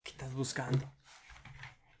estás buscando?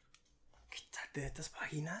 Quítate de estas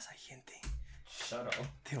páginas, hay gente. Shut up.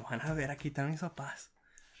 Te van a ver a quitar mis papás.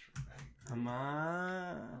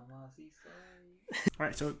 Mamá.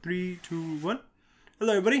 Alright, so 3, 2, 1.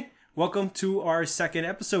 Hello, everybody. Welcome to our second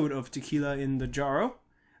episode of Tequila in the Jarro.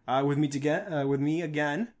 With me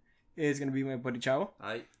again is going to be my buddy Chavo.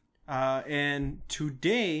 Hi. And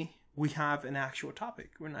today we have an actual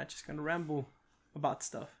topic. We're not just going to ramble about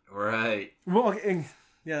stuff. Right. Well, okay,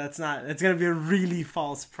 yeah, that's going to be a really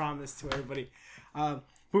false promise to everybody. But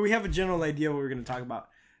we have a general idea what we're going to talk about.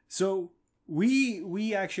 So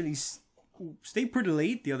we actually stayed pretty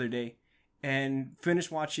late the other day and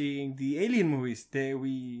finished watching the Alien movies that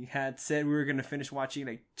we had said we were going to finish watching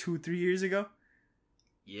like 2-3 years ago.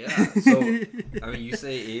 Yeah. So, I mean, you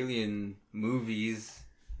say Alien movies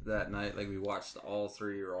that night, like we watched all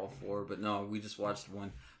 3 or all 4, but no, we just watched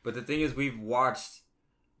 1. But the thing is, we've watched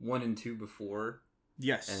 1 and 2 before.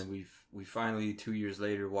 Yes. And we finally 2 years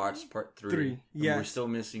later watched part 3. 3. Yeah. We're still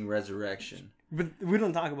missing Resurrection. But we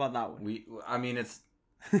don't talk about that one. It's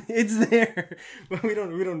it's there, but we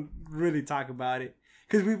don't really talk about it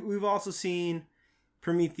because we've also seen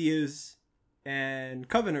Prometheus and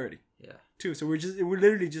Coven already. Yeah. Too. So we're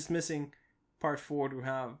literally just missing part 4 to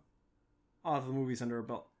have all of the movies under our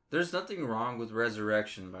belt. There's nothing wrong with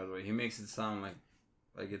Resurrection, by the way. He makes it sound like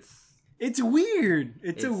it's weird.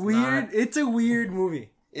 It's a weird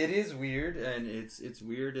movie. It is weird, and it's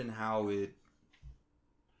weird in how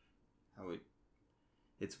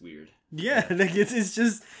it's weird. Yeah, like it's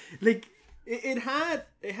just like it had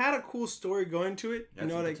a cool story going to it.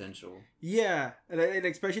 That's like potential. Yeah, like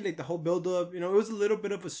especially like the whole build up. It was a little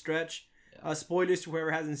bit of a stretch. Yeah. Spoilers to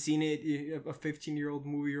whoever hasn't seen it. A 15-year-old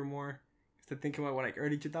movie or more. To think about like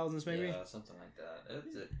early 2000s maybe. Yeah, something like that.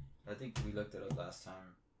 I think we looked it up last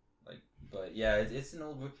time. But yeah, it's an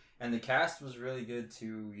old movie, and the cast was really good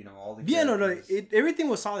too. All the everything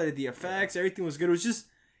was solid. The effects, everything was good. It was just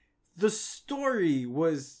the story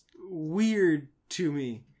was weird to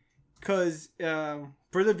me, because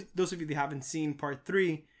for those of you that haven't seen part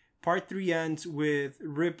 3 ends with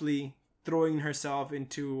Ripley throwing herself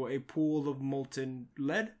into a pool of molten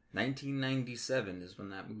lead. 1997 is when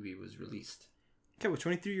that movie was released. Okay, we're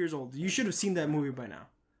 23 years old. You should have seen that movie by now.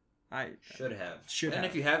 I should have. And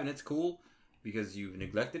if you haven't, it's cool because you've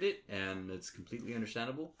neglected it, and it's completely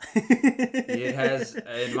understandable. It has,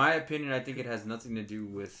 in my opinion, I think it has nothing to do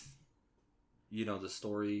with, the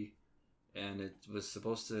story, and it was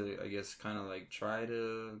supposed to, I guess, kind of like try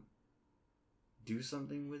to do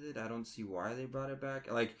something with it. I don't see why they brought it back.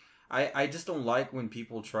 Like, I just don't like when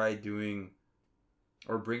people try doing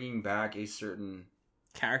or bringing back a certain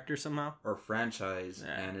character somehow or franchise,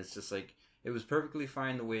 and it's just like, it was perfectly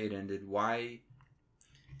fine the way it ended. Why?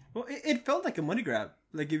 Well, it felt like a money grab.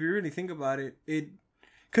 Like, if you really think about it,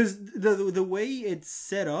 because the way it's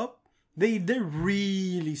set up, they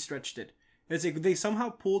really stretched it. It's like they somehow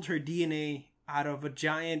pulled her DNA out of a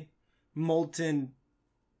giant molten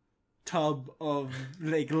tub of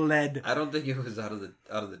like lead. I don't think it was out of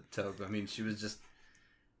the tub. I mean, she was just,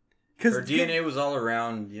 her DNA was all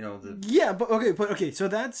around. Yeah, but okay. So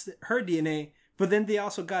that's her DNA. But then they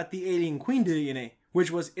also got the alien queen DNA, which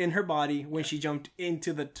was in her body when she jumped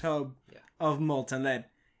into the tub of molten lead.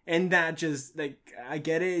 And that just, like, I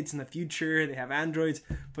get it, it's in the future, they have androids,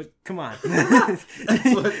 but come on.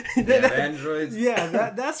 Androids. Yeah,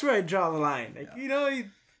 that's where I draw the line. Like,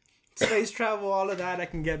 space travel, all of that I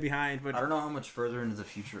can get behind. But I don't know how much further into the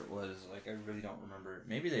future it was. Like, I really don't remember.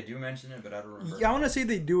 Maybe they do mention it, but I don't remember. Yeah, I want to say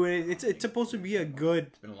they do it. It's supposed to be a good...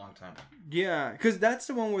 It's been a long time. Yeah, because that's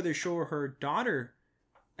the one where they show her daughter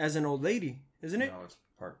as an old lady, isn't it? No, it's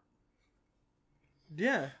part...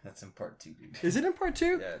 Yeah. That's in part 2, dude. Is it in part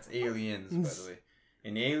 2? Yeah, it's Aliens, by the way.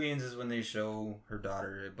 In Aliens is when they show her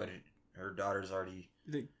daughter, but her daughter's already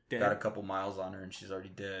dead. Got a couple miles on her and she's already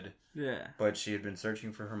dead. Yeah. But she had been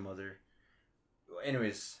searching for her mother.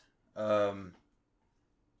 Anyways,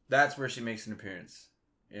 that's where she makes an appearance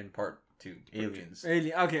in part 2, Aliens.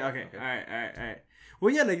 Okay. All right.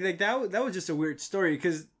 Well, yeah, like that was just a weird story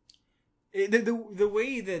because the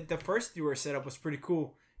way that the first 2 were set up was pretty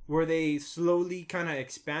cool, where they slowly kind of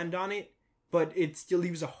expand on it, but it still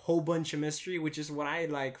leaves a whole bunch of mystery, which is what I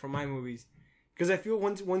like from my movies. Because I feel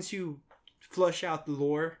once you flush out the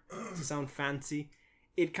lore to sound fancy,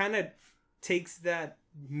 it kind of takes that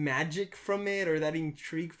magic from it or that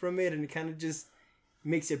intrigue from it, and it kind of just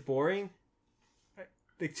makes it boring.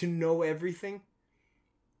 Like, to know everything.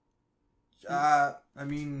 I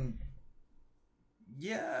mean,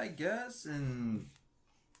 yeah, I guess, and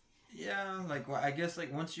yeah, like, well, I guess,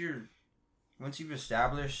 like, once you've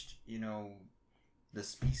established, the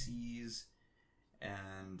species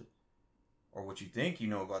and or what you think you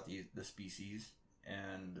know about the species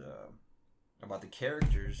and about the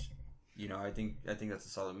characters, you know, I think that's a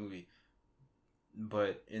solid movie.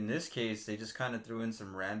 But in this case, they just kind of threw in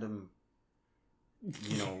some random,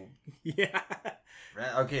 you know, yeah.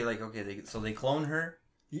 Okay, they cloned her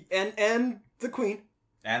and the queen.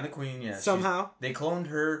 And the queen, yeah. Somehow. They cloned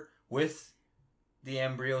her with the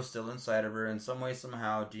embryo still inside of her. In some way,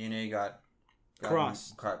 somehow, DNA got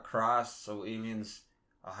crossed. So aliens,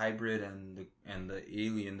 a hybrid, and the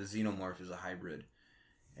alien, the xenomorph, is a hybrid.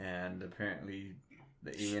 And apparently,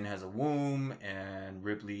 the alien has a womb, and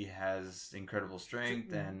Ripley has incredible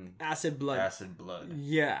strength and acid blood.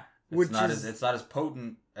 Yeah, it's not as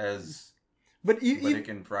potent as, but it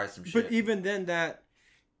can fry some shit. But even then, that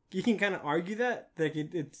you can kind of argue that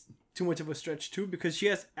it's too much of a stretch too, because she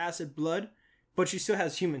has acid blood, but she still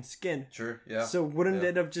has human skin. Sure, yeah. So wouldn't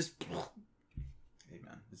it have just? Hey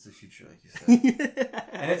man, it's the future, like you said,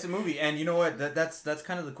 and it's a movie. And you know what? That's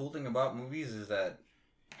kind of the cool thing about movies is that,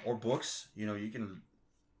 or books. You know, your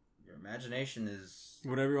imagination is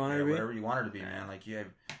whatever you want it to be. Whatever you want it to be, man. Like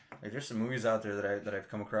there's some movies out there that I've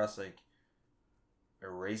come across, like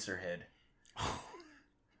Eraserhead.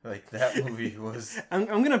 Like that movie was. I'm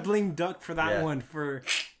gonna blame Duck for that one, for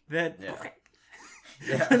that.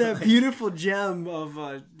 Yeah. That beautiful gem of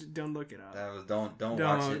don't look it up. That was don't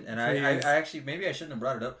watch it. And I actually, maybe I shouldn't have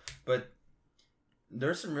brought it up, but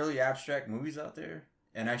there's some really abstract movies out there,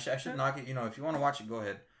 and I should knock it. You know, if you want to watch it, go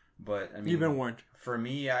ahead. But I mean, you've been warned. For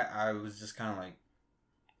me, I was just kind of like,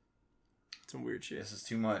 some weird shit. This is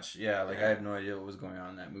too much. Yeah, I have no idea what was going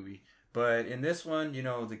on in that movie. But in this one, you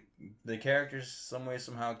know, the characters some way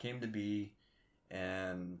somehow came to be,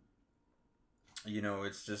 and you know,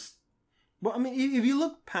 it's just. Well, I mean, if you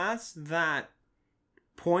look past that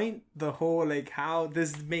point, the whole like how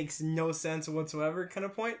this makes no sense whatsoever kind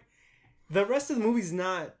of point, the rest of the movie's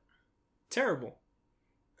not terrible.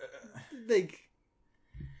 Like,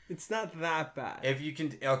 it's not that bad. If you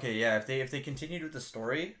can, okay, yeah. If they continued with the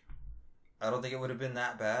story, I don't think it would have been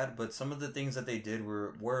that bad. But some of the things that they did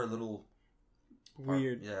were a little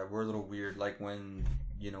weird. Were a little weird. Like when,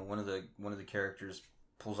 you know, one of the characters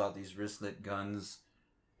pulls out these wristlet guns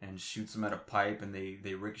and shoots them at a pipe, and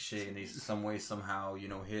they ricochet, and they some way somehow, you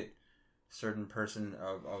know, hit certain person,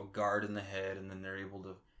 a guard in the head, and then they're able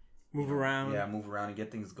to move around. Yeah, move around and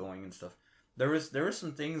get things going and stuff. There were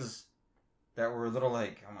some things that were a little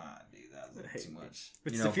like, come on, dude, that's too much.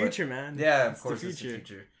 It's the future, man. Yeah, of course, it's the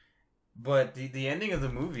future. But the ending of the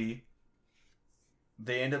movie,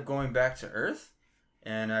 they end up going back to Earth,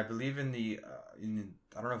 and I believe in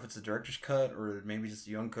I don't know if it's the director's cut or maybe just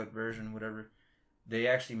the uncut version, whatever. They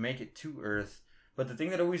actually make it to Earth. But the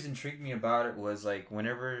thing that always intrigued me about it was, like,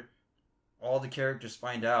 whenever all the characters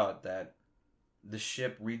find out that the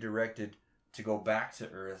ship redirected to go back to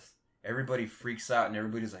Earth, everybody freaks out and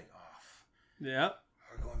everybody's like, oh, yeah,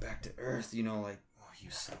 we're going back to Earth, you know, like, oh,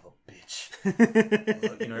 you son of a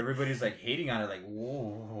bitch. You know, everybody's like hating on it, like,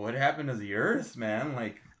 whoa, what happened to the Earth, man?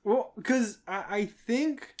 Like, well, because I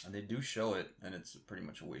think, and they do show it, and it's pretty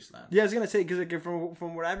much a wasteland. Yeah, I was gonna say, because like,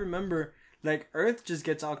 from what I remember, like, Earth just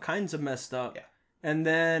gets all kinds of messed up. Yeah. And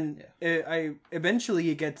then eventually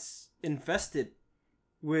it gets infested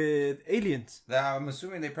with aliens. I'm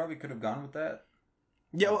assuming they probably could have gone with that.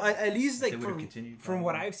 Yeah, well, at least like from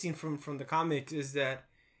what I've seen from the comics is that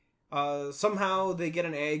somehow they get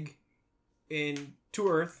an egg to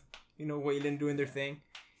Earth, you know, Weyland doing their thing,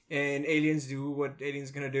 and aliens do what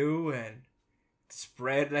aliens gonna do and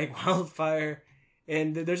spread like wildfire,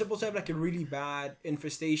 and they're supposed to have like a really bad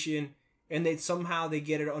infestation, and they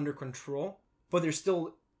get it under control, but they're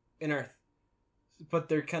still in Earth, but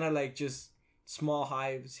they're kind of like just small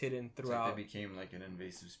hives hidden throughout. Like they became like an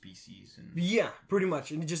invasive species, and yeah, pretty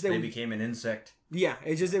much. And just they became an insect. Yeah,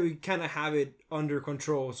 it's just that we kind of have it under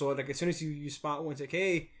control. So like as soon as you spot one, it's like,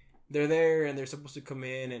 hey, they're there, and they're supposed to come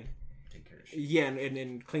in and take care of shit. Yeah,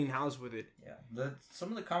 and clean house with it. Yeah,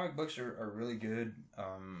 some of the comic books are really good.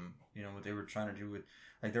 You know what they were trying to do with,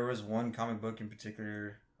 like, there was one comic book in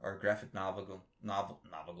particular, or graphic novel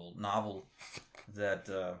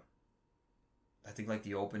that I think like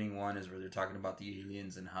the opening one is where they're talking about the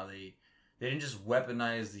aliens and how they didn't just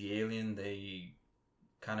weaponize the alien, they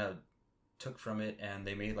kind of took from it and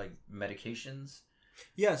they made like medications.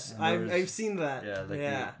 Yes, I've seen that. Yeah,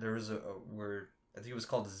 like there was a where I think it was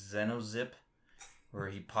called Xenozip, where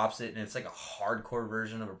he pops it and it's like a hardcore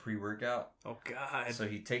version of a pre-workout. Oh god. So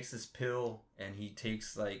he takes this pill and he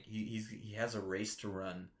takes like he has a race to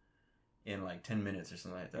run in like 10 minutes or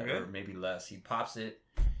something like that, or maybe less. He pops it,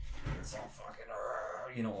 it's all fucking,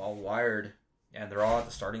 you know, all wired, and they're all at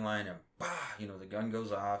the starting line, and bah, you know, the gun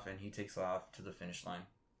goes off and he takes off to the finish line.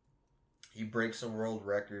 he breaks a world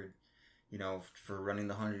record, you know, for running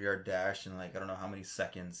the 100-yard dash in like I don't know how many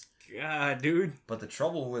seconds. God, dude. But the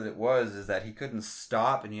trouble with it is that he couldn't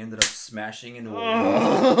stop, and he ended up smashing into a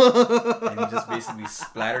wall, and he just basically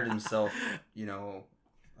splattered himself, you know,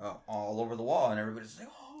 all over the wall, and everybody's like,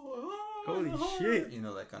 "Oh, holy shit!" You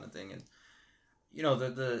know, that kind of thing, and you know,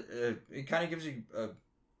 it kind of gives you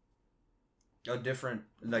a different,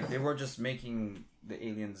 like, they weren't just making the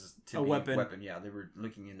aliens to a be weapon. Yeah, they were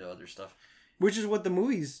looking into other stuff, which is what the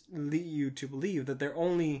movies lead you to believe, that they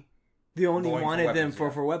only wanted them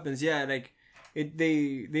for weapons. Yeah, like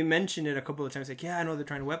they mentioned it a couple of times, like, yeah, I know they're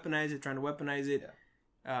trying to weaponize it.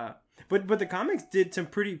 Yeah. But the comics did some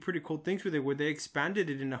pretty cool things with it, where they expanded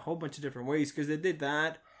it in a whole bunch of different ways, because they did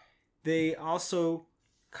that. They also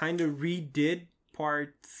kind of redid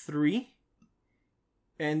part 3,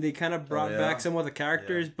 and they kind of brought back some of the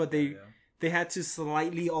characters, but they had to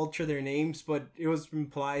slightly alter their names, but it was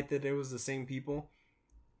implied that it was the same people.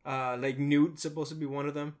 Like Newt's supposed to be one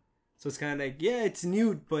of them, so it's kind of like, yeah, it's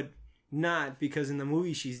Newt, but not, because in the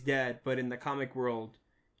movie she's dead, but in the comic world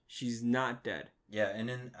she's not dead. Yeah,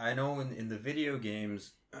 and I know in the video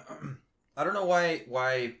games, I don't know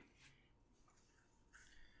why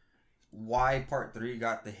part 3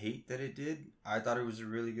 got the hate that it did. I thought it was a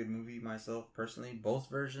really good movie myself, personally. Both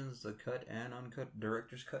versions, the cut and uncut,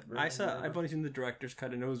 director's cut version. I've only seen the director's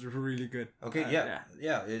cut, and it was really good. Okay, yeah.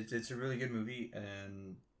 It's a really good movie,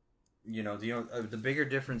 and you know, the bigger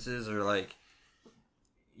differences are, like,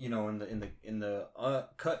 you know, in the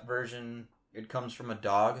cut version, it comes from a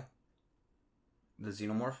dog, the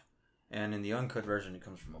xenomorph, and in the uncut version, it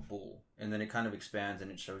comes from a bull, and then it kind of expands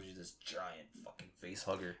and it shows you this giant fucking face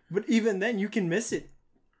hugger. But even then, you can miss it.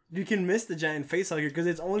 You can miss the giant face hugger because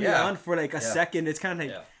it's only on for like a second. It's kind of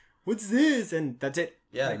like, what's this? And that's it.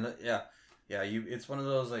 Yeah, like, it's one of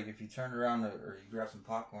those, like, if you turn around or you grab some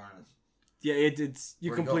popcorn, it's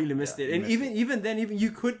you completely missed it. And even then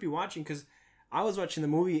you could be watching, because I was watching the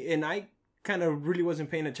movie and I kind of really wasn't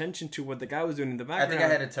paying attention to what the guy was doing in the background. I think I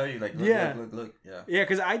had to tell you, like, look. Yeah,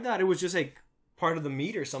 because I thought it was just like part of the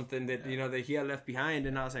meat or something that you know that he had left behind,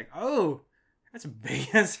 and I was like, oh, that's a big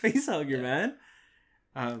ass face hugger, man.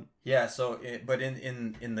 But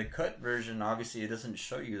in the cut version, obviously it doesn't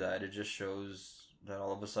show you that. It just shows that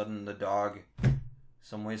all of a sudden the dog,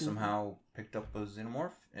 somehow picked up a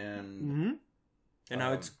xenomorph, and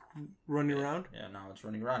now it's running around. Yeah, now it's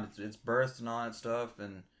running around. It's birthed and all that stuff,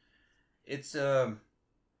 and it's a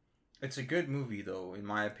good movie, though, in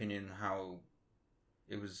my opinion. How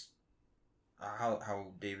it was,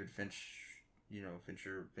 how David Finch,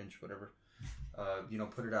 Finch, whatever,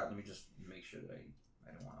 put it out. Let me just make sure that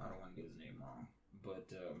I don't want to get his name wrong, but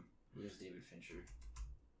it was David Fincher.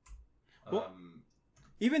 Well,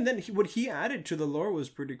 even then, what he added to the lore was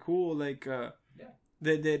pretty cool. Like,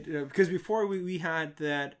 because before we had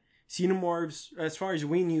that xenomorphs, as far as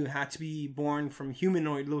we knew, had to be born from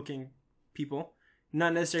humanoid-looking people,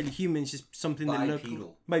 not necessarily humans, just something that looked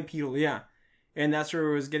bipedal. Yeah, and that's where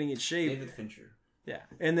it was getting its shape. David Fincher. Yeah,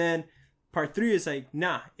 and then part 3 is like,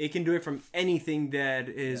 nah, it can do it from anything that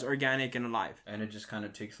is organic and alive, and it just kind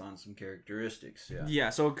of takes on some characteristics.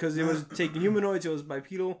 Yeah. So because it was taking humanoids, it was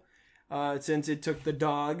bipedal. Since it took the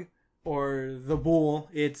dog or the bull,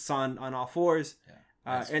 it's on all fours.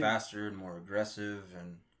 Yeah. It's faster and more aggressive,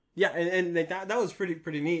 and and like that was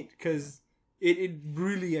pretty neat, because it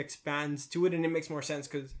really expands to it, and it makes more sense,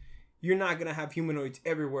 because you're not gonna have humanoids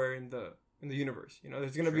everywhere in the universe. You know,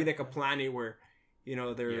 there's gonna be like a planet where, you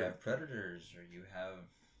have predators, or you have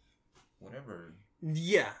whatever.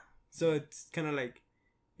 Yeah, so it's kind of like,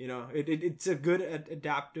 it's a good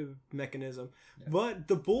adaptive mechanism. Yeah. But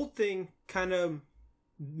the bull thing kind of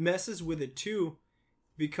messes with it too,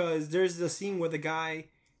 because there's the scene where the guy,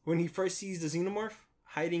 when he first sees the xenomorph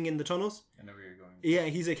hiding in the tunnels. I know where you're going. Yeah,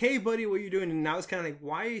 he's like, hey, buddy, what are you doing? And now it's kind of like,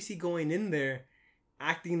 why is he going in there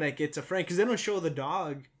acting like it's a friend? Because they don't show the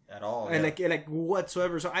dog at all. And like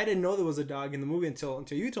whatsoever. So I didn't know there was a dog in the movie until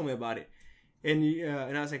you told me about it. And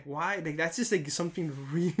I was like, why? Like, that's just like something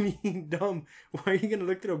really dumb. Why are you gonna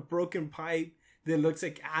look at a broken pipe that looks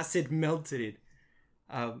like acid melted it?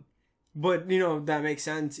 But that makes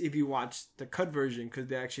sense if you watch the cut version, because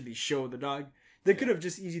they actually show the dog. They could have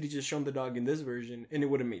just easily just shown the dog in this version, and it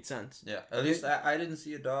would have made sense. Yeah, at least I didn't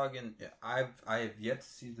see a dog, and I have yet to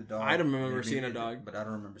see the dog. I don't remember seeing a dog, but I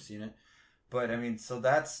don't remember seeing it. But I mean, so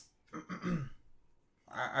that's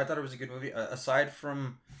I thought it was a good movie. Aside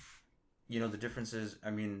from the differences, I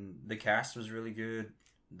mean, the cast was really good.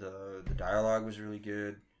 The dialogue was really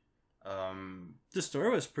good. The story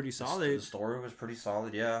was pretty solid. The story was pretty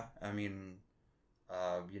solid. Yeah, I mean,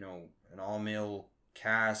 an all male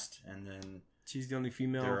cast, and then She's the only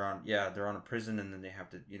female. They're on a prison, and then they have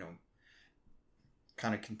to,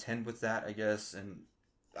 kind of contend with that, I guess. And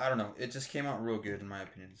I don't know. It just came out real good in my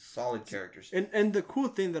opinion. Solid characters. And the cool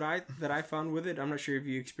thing that I found with it, I'm not sure if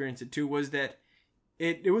you experienced it too, was that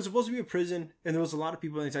it was supposed to be a prison, and there was a lot of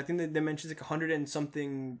people in it. I think they mentioned like 100 and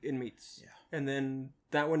something inmates. Yeah. And then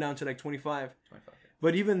that went down to like 25. 25. Yeah.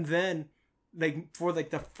 But even then, like for like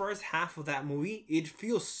the first half of that movie, it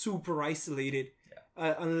feels super isolated.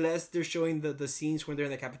 Yeah. Unless they're showing the scenes when they're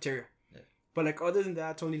in the cafeteria. Yeah. But like other than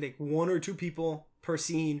that, it's only like 1 or 2 people per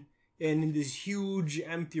scene, and in this huge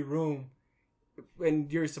empty room,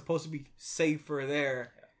 and you're supposed to be safer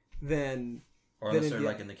there than. Or unless they're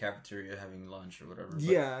like in the cafeteria having lunch or whatever. But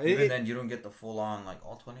yeah. Even then, you don't get the full on, like,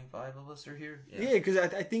 all 25 of us are here. Yeah, because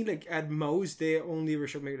I think, like, at most, they only ever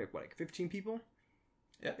showed maybe, like 15 people?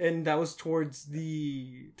 Yeah. And that was towards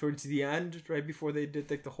the end, right before they did,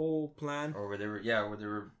 like, the whole plan. Or where they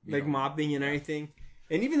were... like, mopping and everything.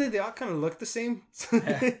 And even though they all kind of looked the same.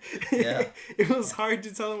 Yeah. It was hard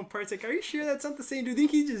to tell them apart. It's like, are you sure that's not the same? Do you think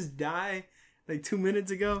he just died, like, 2 minutes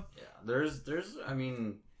ago? Yeah, there's I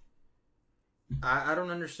mean... I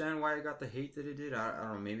don't understand why it got the hate that it did. I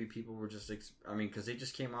don't know. Maybe people were just... because they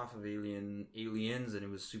just came off of Aliens, and it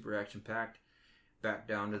was super action-packed. Back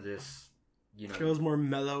down to this, It was more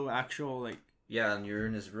mellow, actual, like... Yeah, and you're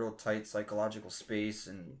in this real tight psychological space,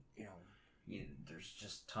 and, there's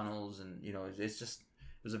just tunnels, and, it's just...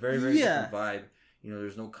 It was a very, very different vibe.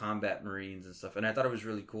 There's no combat marines and stuff. And I thought it was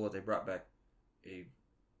really cool that they brought back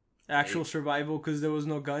actual survival, because there was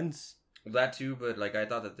no guns. Well, that too, but, like, I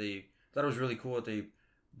thought it was really cool that they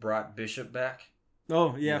brought Bishop back.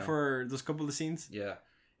 Oh, yeah, for those couple of scenes. Yeah.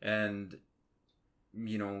 And,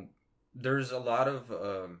 there's a lot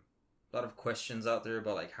of questions out there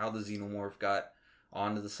about, like, how the Xenomorph got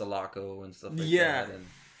onto the Sulaco and stuff like that.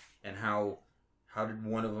 And how did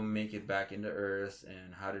one of them make it back into Earth,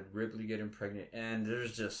 and how did Ripley get impregnated? And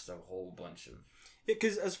there's just a whole bunch of... Yeah,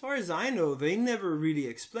 because as far as I know, they never really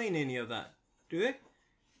explain any of that. Do they?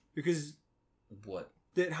 Because... What?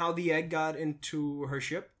 How the egg got into her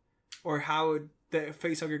ship, or how the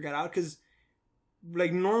facehugger got out, because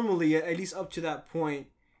like normally, at least up to that point,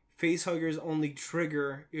 facehuggers only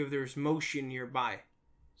trigger if there's motion nearby.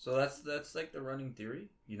 So that's like the running theory.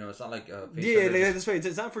 It's not like that's right.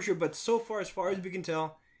 It's not for sure, but so far as we can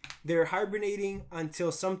tell, they're hibernating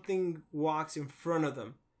until something walks in front of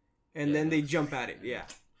them, and then they jump at it. Yeah.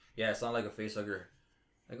 Yeah, it's not like a facehugger.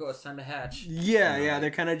 Like, oh, it's time to hatch. Yeah.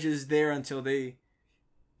 They're kind of just there until they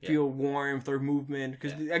feel warmth or movement,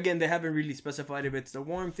 because again, they haven't really specified if it's the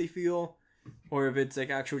warmth they feel or if it's like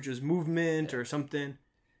actual just movement or something.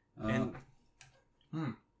 So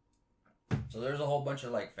there's a whole bunch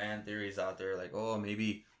of like fan theories out there, like, oh,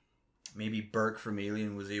 maybe Burke from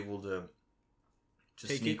Alien was able to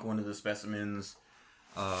sneak one of the specimens,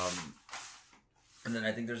 and then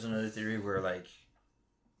I think there's another theory where like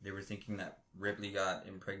they were thinking that Ripley got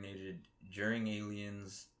impregnated during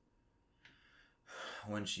Aliens,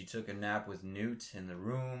 when she took a nap with Newt in the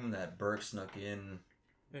room, that Burke snuck in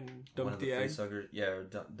and dumped the egg.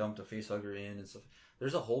 Dumped a facehugger in and stuff.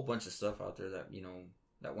 There's a whole bunch of stuff out there that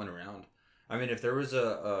that went around. I mean, if there was if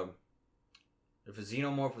a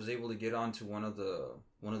Xenomorph was able to get onto one of the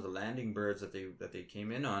landing birds that they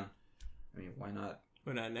came in on, I mean, why not?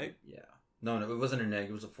 Why not an egg? Yeah. No, it wasn't an egg.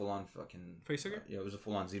 It was a full on fucking facehugger. It was a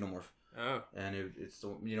full on Xenomorph. Oh. And it's the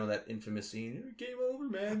that infamous scene. Game over,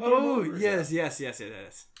 man. Game over. Yes. Yeah,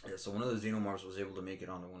 so one of the Xenomorphs was able to make it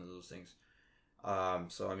onto one of those things.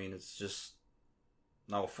 So I mean, it's just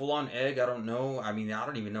now a full on egg. I don't know. I mean, I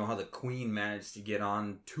don't even know how the Queen managed to get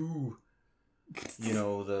on to,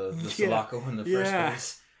 the Sulaco in the first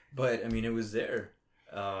place. But I mean, it was there.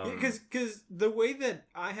 Because the way that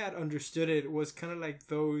I had understood it was kind of like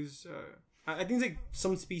those. I think like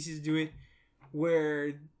some species do it,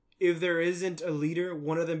 where if there isn't a leader,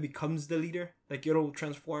 one of them becomes the leader. Like, it'll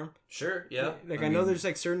transform. Sure, yeah. Like, I know there's,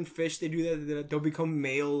 like, certain fish, they do that they'll become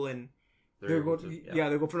male, and they'll go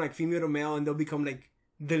from, like, female to male, and they'll become, like,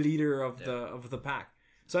 the leader of the pack.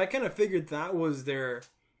 So I kind of figured that was their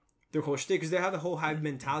whole shtick, because they have the whole hive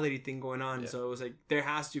mentality thing going on. Yeah. So it was like, there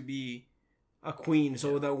has to be a queen,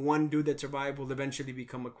 so that one dude that survived will eventually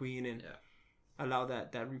become a queen, and... allow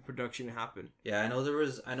that reproduction to happen. Yeah, I know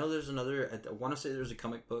there's another, I want to say there's a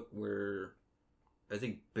comic book where I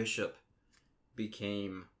think Bishop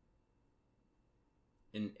became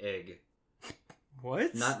an egg.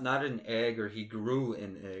 What? Not an egg, or he grew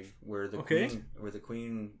an egg where the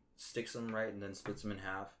queen sticks him right and then splits him in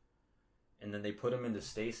half, and then they put him into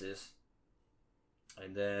stasis,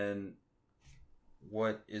 and then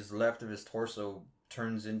what is left of his torso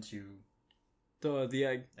turns into The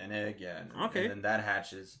egg. An egg, yeah. Okay. And then that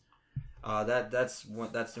hatches. That's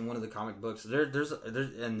in one of the comic books. There's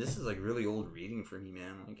and this is like really old reading for me,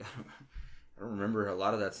 man. Like I don't remember a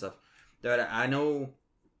lot of that stuff. That I know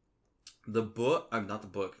the book. Not the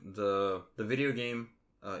book. The video game.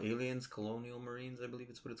 Aliens, Colonial Marines, I believe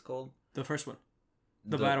it's what it's called. The first one.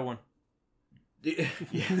 The battle one. Yeah,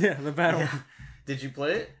 yeah, the bad one. Did you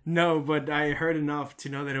play it? No, but I heard enough to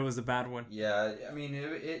know that it was the bad one. Yeah, I mean,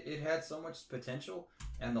 it had so much potential,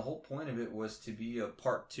 and the whole point of it was to be a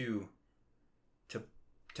part two.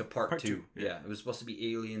 To part two. Yeah, it was supposed to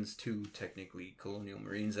be Aliens 2, technically, Colonial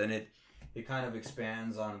Marines, and it kind of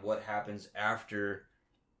expands on what happens after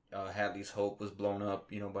Hadley's Hope was blown up,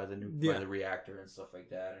 by the by the reactor and stuff like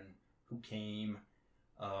that, and who came.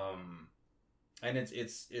 And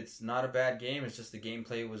it's not a bad game. It's just the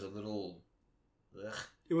gameplay was a little. Ugh.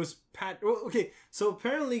 It was okay. So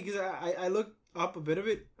apparently, because I looked up a bit of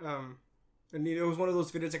it, and it was one of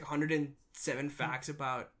those videos like 107 facts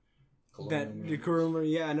about the Colonial.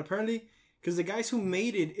 Yeah, and apparently, because the guys who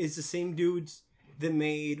made it is the same dudes that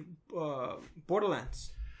made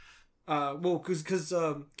Borderlands. Because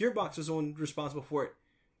Gearbox was the one responsible for it,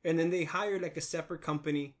 and then they hired like a separate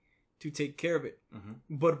company to take care of it. Mm-hmm.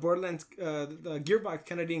 But Borderlands, the Gearbox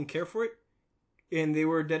kind of didn't care for it, and they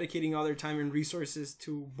were dedicating all their time and resources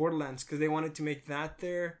to Borderlands because they wanted to make that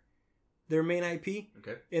their main IP.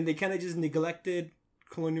 Okay. And they kind of just neglected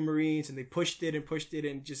Colonial Marines, and they pushed it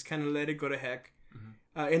and just kind of let it go to heck.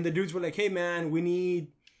 Mm-hmm. And the dudes were like, "Hey man, we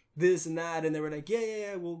need this and that," and they were like,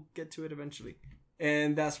 "Yeah, we'll get to it eventually."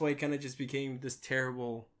 And that's why it kind of just became this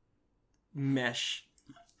terrible mesh.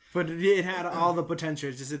 But it had all the potential.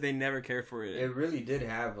 It's just that they never cared for it. It really did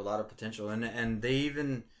have a lot of potential. And they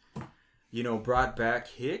even, brought back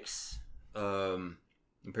Hicks.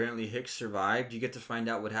 Apparently Hicks survived. You get to find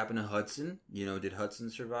out what happened to Hudson. Did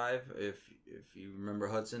Hudson survive? If you remember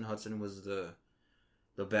Hudson was the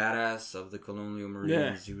badass of the Colonial Marines.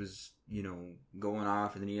 Yeah. He was, going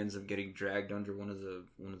off, and then he ends up getting dragged under one of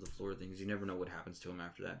the floor things. You never know what happens to him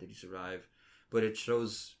after that. Did he survive? But it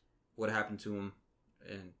shows what happened to him,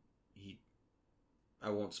 and I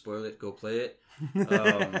won't spoil it. Go play it.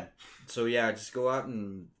 So yeah, just go out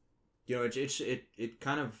and it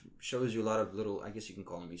kind of shows you a lot of little, I guess you can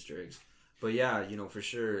call them Easter eggs. But yeah, for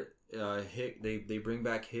sure, they bring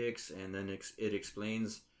back Hicks, and then it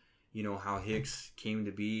explains, how Hicks came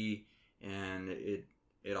to be, and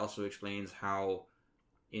it also explains how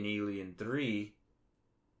in Alien 3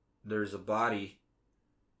 there's a body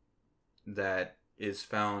that is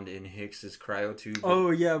found in Hicks's cryotube.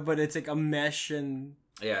 Oh yeah, but it's like a mesh, and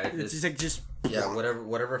yeah, it's just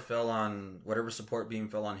whatever fell on whatever support beam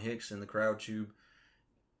fell on Hicks in the cryo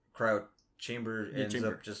chamber ends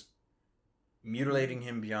up just mutilating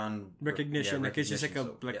him beyond recognition. Like it's just like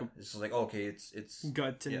it's like okay, it's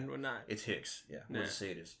gut and whatnot. It's Hicks. Yeah, we'll just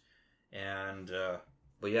say it is. And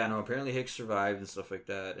but yeah, no, apparently Hicks survived and stuff like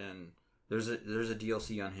that, and there's a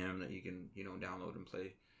DLC on him that you can download and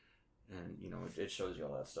play. And it shows you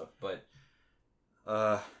all that stuff, but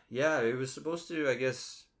yeah, it was supposed to, I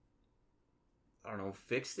guess, I don't know,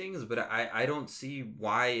 fix things, but I don't see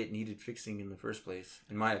why it needed fixing in the first place,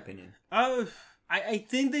 in my opinion. I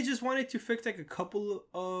think they just wanted to fix like a couple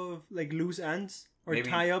of like loose ends, or maybe,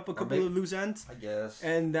 tie up a couple of loose ends, I guess,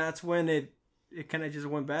 and that's when it kind of just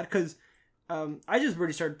went bad. Because I just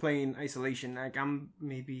really started playing Isolation. Like I'm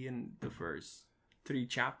maybe in the first 3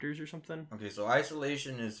 chapters or something. Okay, so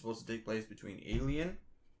Isolation is supposed to take place between Alien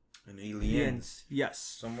and Aliens. Yes.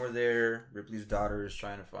 Somewhere there, Ripley's daughter is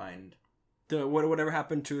trying to find whatever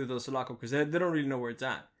happened to the Sulaco, because they don't really know where it's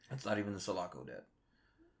at. It's not even the Sulaco dead.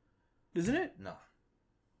 Isn't it? No.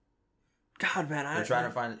 God, man,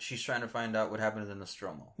 she's trying to find out what happened to the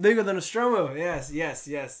Nostromo. There you go, the Nostromo. Yes.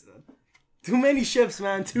 Too many ships,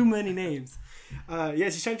 man. Too many names.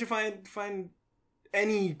 She's trying to find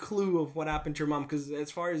any clue of what happened to her mom, because as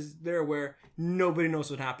far as they're aware, nobody knows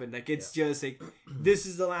what happened. Like it's just like this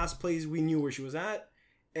is the last place we knew where she was at,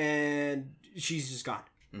 and she's just gone.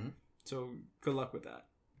 Mm-hmm. So good luck with that.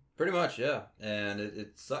 Pretty much, yeah. And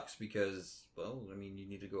it sucks because, well, I mean, you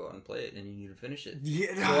need to go out and play it, and you need to finish it.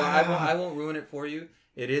 Yeah. So I won't ruin it for you.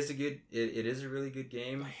 It is a really good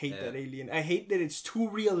game. I hate that Alien. I hate that it's too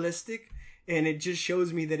realistic. And it just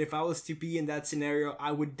shows me that if I was to be in that scenario,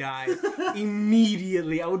 I would die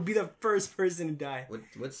immediately. I would be the first person to die.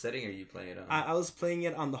 What setting are you playing it on? I was playing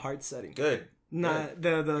it on the hard setting. Good. Not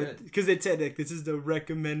because it said like this is the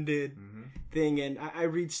recommended thing, and I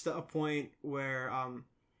reached a point where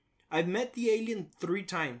I've met the alien 3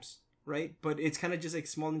 times, right? But it's kind of just like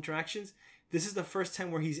small interactions. This is the first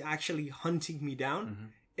time where he's actually hunting me down. Mm-hmm.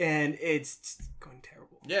 and it's going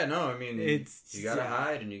terrible. Yeah, no, I mean, It's you gotta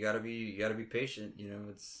hide and you gotta be patient. You know,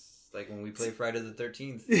 it's like when we play Friday the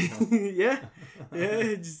 13th. Yeah,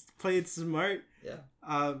 just play it smart. Yeah,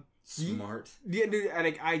 smart. Yeah, dude.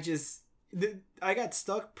 I got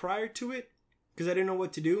stuck prior to it because I didn't know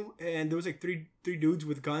what to do, and there was like three dudes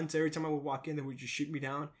with guns. Every time I would walk in, they would just shoot me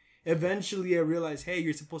down. Eventually, I realized, hey,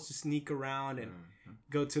 you're supposed to sneak around and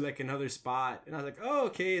go to like another spot, and I was like, oh,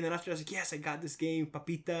 okay. And then after I was like, yes, I got this game,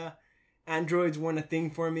 Papita. Androids weren't a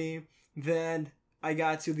thing for me. Then I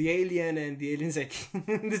got to the alien, and the alien's like,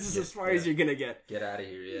 this is as far as you're gonna get. Get out of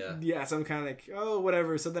here, yeah. Yeah, so I'm kind of like, oh,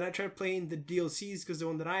 whatever. So then I tried playing the DLCs because the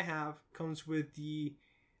one that I have comes with the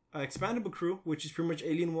expandable crew, which is pretty much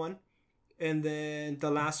Alien 1, and then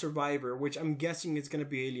The Last Survivor, which I'm guessing is gonna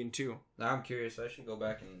be Alien 2. Now I'm curious. I should go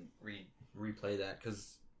back and replay that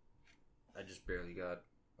because I just barely got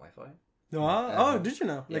Wi-Fi. No, did you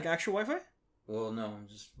know? Like actual Wi-Fi? Well, no,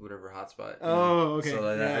 just whatever hotspot. Oh, okay. So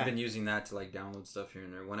I've been using that to like download stuff here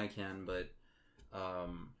and there when I can, but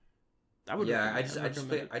I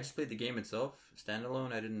just played the game itself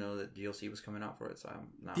standalone. I didn't know that DLC was coming out for it, so I'm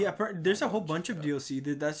not. Yeah, there's a whole bunch of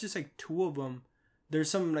DLC. That's just like 2 of them. There's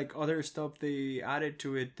some like other stuff they added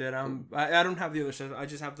to it that I don't have the other stuff. I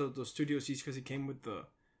just have those 2 DLCs because it came with the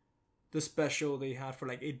special they had for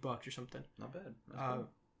like $8 or something. Not bad.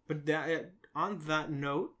 But on that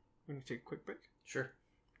note, we're gonna take a quick break. Sure.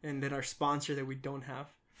 And then our sponsor that we don't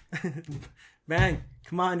have. Bang!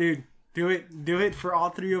 Come on, dude. Do it for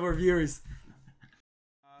all 3 of our viewers.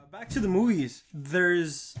 Back to the movies.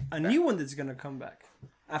 There's a new one that's gonna come back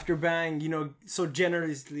after Bang, so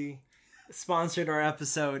generously sponsored our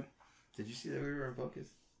episode. Did you see that we were in focus?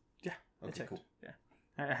 Yeah. Okay, cool. Yeah.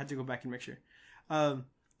 I had to go back and make sure.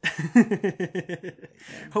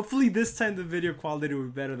 Hopefully this time the video quality will be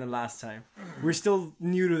better than last time. We're still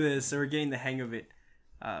new to this, so we're getting the hang of it.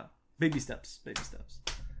 Baby steps.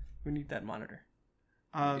 We need that monitor.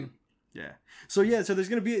 Yeah. So there's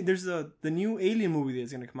the new Alien movie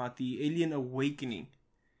that's gonna come out, the Alien Awakening,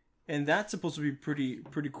 and that's supposed to be pretty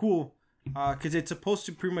cool, because it's supposed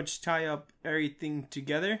to pretty much tie up everything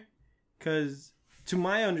together. Because to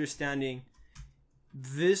my understanding,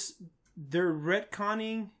 they're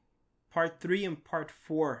retconning part 3 and part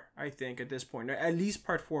 4, I think, at this point. At least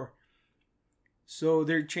part 4. So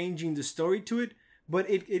they're changing the story to it. But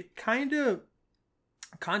it kind of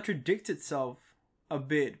contradicts itself a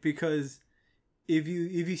bit. Because if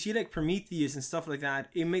you see like Prometheus and stuff like that,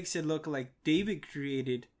 it makes it look like David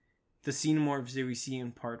created the xenomorphs that we see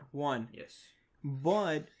in part 1. Yes.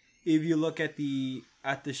 But if you look at the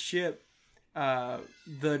ship,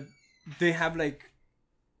 they have like...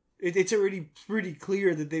 It's already pretty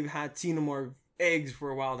clear that they've had xenomorph eggs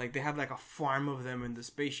for a while. Like, they have like a farm of them in the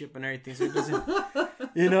spaceship and everything. So it doesn't,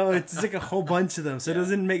 it's like a whole bunch of them. So it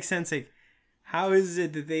doesn't make sense. Like, how is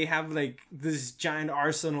it that they have like this giant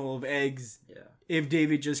arsenal of eggs? Yeah. If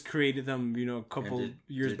David just created them, a couple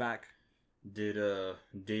years back. Did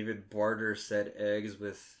David barter said eggs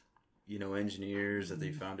with, engineers that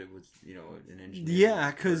they found it with, an engineer?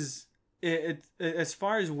 Yeah, because as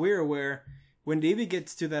far as we're aware, when David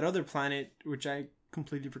gets to that other planet, which I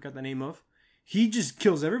completely forgot the name of, he just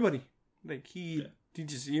kills everybody. Like, he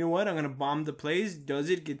just, I'm going to bomb the place,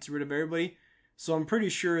 does it, gets rid of everybody. So I'm pretty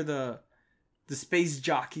sure the space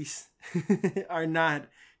jockeys are not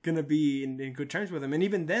going to be in good terms with him. And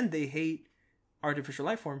even then, they hate artificial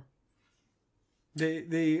life form.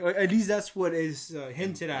 They at least that's what is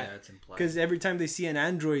hinted at. Yeah, it's implied. Because every time they see an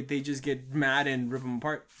android, they just get mad and rip them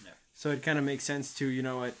apart. Yeah. So it kind of makes sense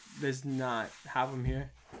to, let's not have them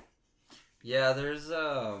here. Yeah, there's,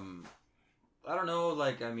 I don't know,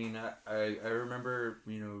 like, I mean, I remember,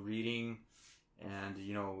 reading, and,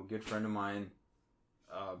 a good friend of mine,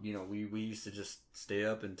 we used to just stay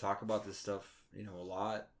up and talk about this stuff, a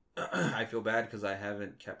lot. I feel bad because I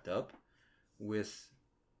haven't kept up with,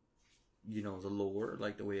 the lore,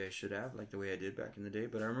 like the way I should have, like the way I did back in the day.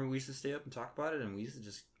 But I remember we used to stay up and talk about it, and we used to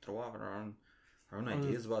just throw out our own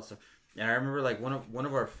ideas about stuff. And I remember like one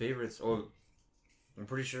of our favorites, or I'm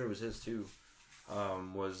pretty sure it was his too,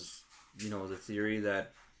 was the theory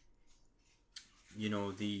that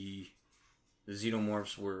the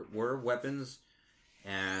xenomorphs were weapons,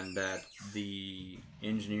 and that the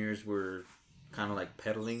engineers were kind of like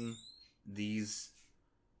peddling these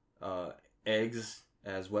eggs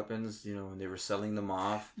as weapons, and they were selling them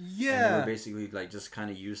off. Yeah. And they were basically like just kind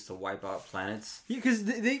of used to wipe out planets. Yeah, because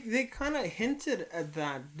they kind of hinted at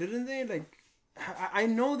that, didn't they? Like, I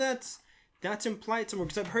know that's implied somewhere,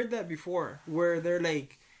 because I've heard that before, where they're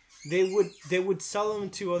like, they would sell them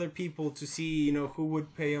to other people to see, who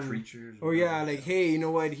would pay them. Creatures. Or yeah, like, hey, you know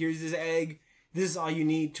what? Here's this egg. this is all you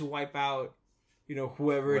need to wipe out,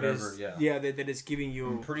 whoever it is. Yeah. That is giving you.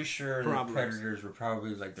 I'm pretty sure problems. the Predators were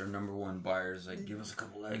probably like their number one buyers. Like, give us a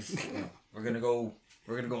couple eggs. We're gonna go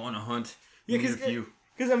on a hunt. Yeah,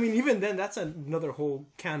 because I mean, even then, that's another whole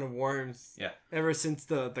can of worms. Yeah. Ever since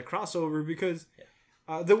the crossover, because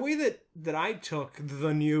the way that I took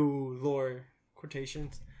the new lore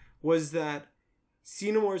quotations was that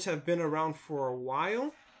xenomorphs have been around for a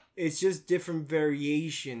while. It's just different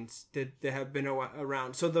variations that have been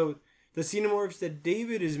around. So the xenomorphs that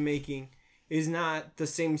David is making is not the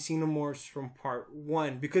same xenomorphs from part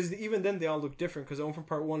 1, because even then they all look different, because the one from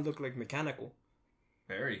part 1 looked like mechanical.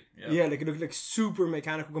 Very. Yeah, like it looked like super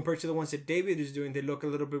mechanical compared to the ones that David is doing. They look a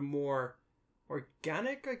little bit more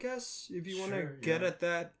organic, I guess, if you want to get at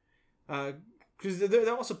that. Because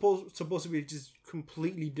they're all supposed to be just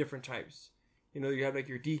completely different types. You have like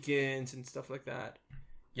your deacons and stuff like that.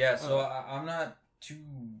 Yeah, so I'm not too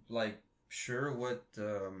sure what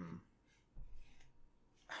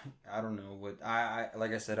I don't know what I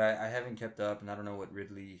like I said, I haven't kept up, and I don't know what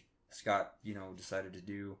Ridley Scott decided to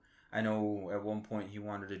do. I know at one point he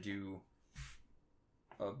wanted to do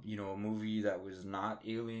a movie that was not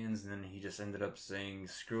aliens, and then he just ended up saying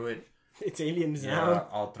screw it, it's aliens now.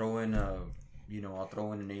 I'll throw in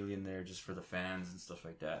an alien there just for the fans and stuff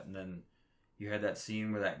like that. And then you had that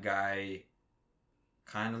scene where that guy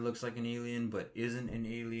kind of looks like an alien but isn't an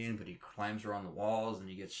alien, but he climbs around the walls and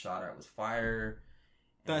he gets shot at with fire.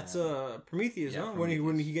 That's Prometheus, huh? Prometheus.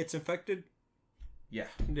 When he gets infected. Yeah.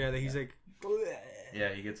 Yeah, he's like. Bleh.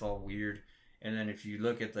 Yeah, he gets all weird. And then if you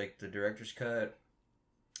look at like the director's cut,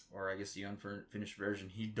 or I guess the unfinished version,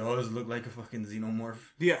 he does look like a fucking xenomorph.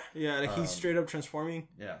 Yeah, like he's straight up transforming.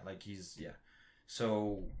 Yeah, like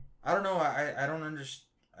So I don't know. I don't understand.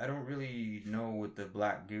 I don't really know what the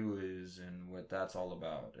black goo is and what that's all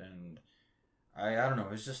about. And I don't know.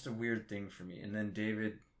 It's just a weird thing for me. And then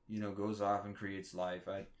David, goes off and creates life.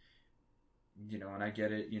 And I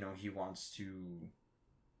get it. He wants to,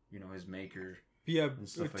 his maker. Yeah,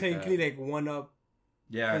 technically like one up.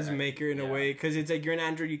 Yeah, his maker in a way, because it's like you're an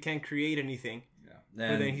android, you can't create anything. Yeah,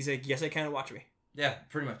 but then he's like, yes, I can. Watch me. Yeah,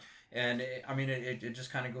 pretty much. And it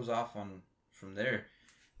just kind of goes off from there.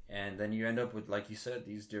 And then you end up with, like you said,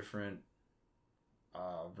 these different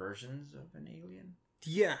versions of an alien.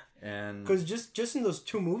 Yeah. And because just in those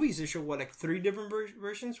 2 movies, they show 3 different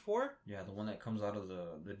versions? 4? Yeah, the one that comes out of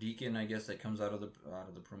the Deacon, I guess, that comes out of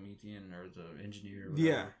the Promethean or the Engineer. Or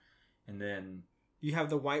yeah. And then you have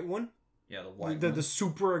the white one. Yeah, the white one. The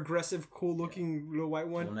super aggressive, cool looking little white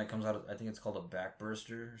one. The one that comes out of, I think it's called a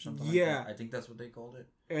backburster or something like that. I think that's what they called it.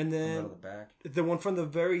 And then out of the back. The one from the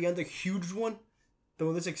very end, the huge one. The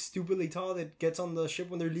one that's like stupidly tall that gets on the ship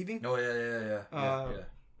when they're leaving. Oh yeah.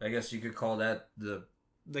 I guess you could call that the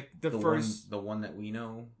first one that we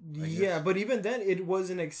know. Yeah, but even then, it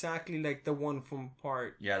wasn't exactly like the one from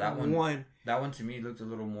part. Yeah, that one. That one to me looked a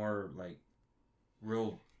little more like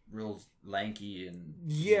real lanky and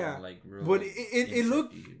like real. But it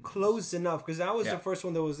looked close enough, because that was the first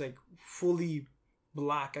one that was like fully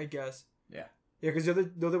black, I guess. Yeah. Yeah, because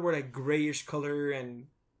the other were like grayish color and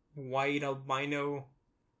white albino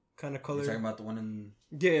kind of color. You're talking about the one in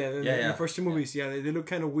the first 2 movies. Yeah, they look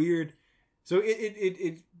kind of weird. So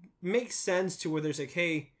it makes sense to where there's like,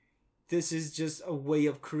 hey, this is just a way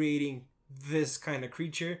of creating this kind of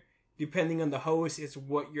creature. Depending on the host, it's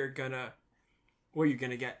what you're gonna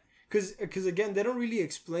get. Because again, they don't really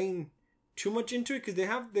explain too much into it, because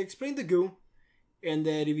they explain the goo, and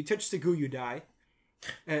that if you touch the goo, you die.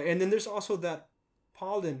 And then there's also that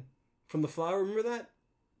pollen from the flower. Remember that?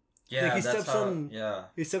 Yeah, like he that's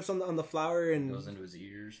steps on the flower and goes into his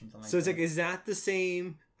ear or something like that. So it's like, is that the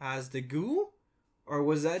same as the goo, or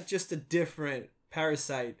was that just a different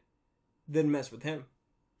parasite that messed with him?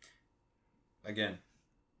 Again.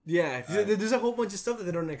 Yeah, there's a whole bunch of stuff that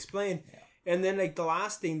they don't explain. Yeah. And then like the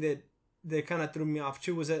last thing that kind of threw me off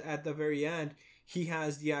too was that at the very end, he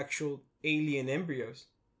has the actual alien embryos.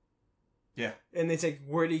 Yeah. And it's like,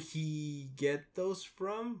 where did he get those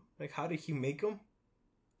from? Like, how did he make them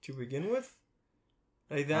to begin with?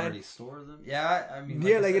 Like that. How did he store them? Yeah, I mean.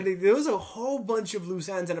 There was a whole bunch of loose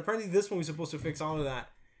ends, and apparently this one was supposed to fix all of that.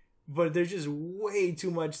 But there's just way too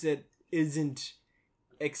much that isn't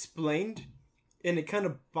explained. And it kind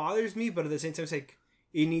of bothers me, but at the same time, it's like,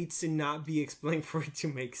 it needs to not be explained for it to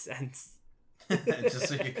make sense. Just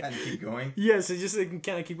so you can kind of keep going? Yes, so just so you can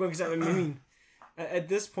kind of keep going. Because I mean, at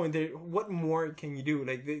this point, what more can you do?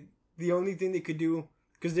 Like, the only thing they could do,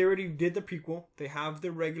 because they already did the prequel, they have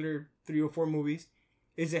the regular 3 or 4 movies,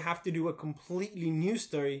 is they have to do a completely new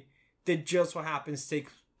story that just what happens take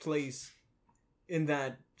place in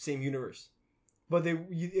that same universe. but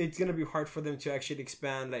it's gonna be hard for them to actually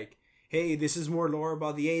expand. Like, hey, this is more lore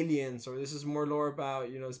about the aliens, or this is more lore about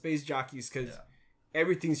space jockeys, because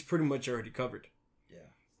everything's pretty much already covered. Yeah,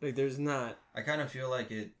 like there's not. I kind of feel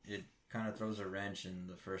like it kind of throws a wrench in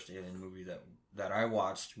the first Alien movie that I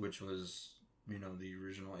watched, which was the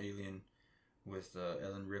original Alien with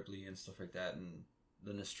Ellen Ripley and stuff like that, and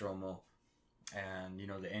the Nostromo. And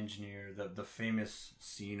the engineer, the famous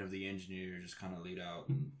scene of the engineer just kind of laid out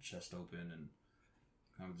and chest open and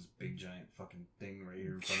kind of this big giant fucking thing right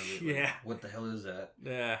here in front of it. Yeah. Like, what the hell is that?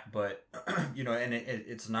 Yeah. But and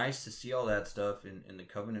it's nice to see all that stuff in the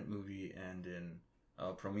Covenant movie and in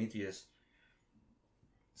Prometheus.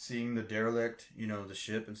 Seeing the derelict, the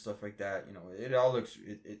ship and stuff like that. It all looks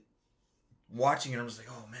it. Watching it, I'm just like,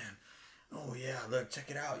 oh man. Oh yeah, look, check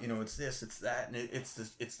it out. It's this, it's that, and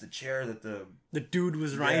it's the chair that the dude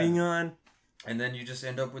was riding on. And then you just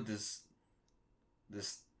end up with this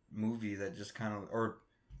movie that just kind of, or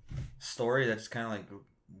story that just kind of like,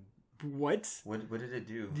 what did it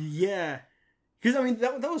do? Yeah, because I mean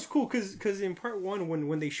that was cool. Because in part one,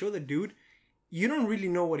 when they show the dude, you don't really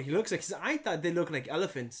know what he looks like. Cause I thought they looked like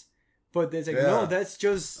elephants, but it's like no, that's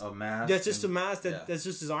just a mask. That's just a mask. That's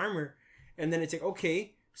just his armor. And then it's like,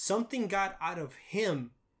 okay. Something got out of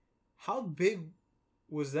him. How big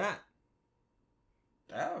was that?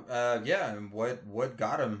 Yeah, and what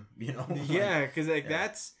got him? Yeah, because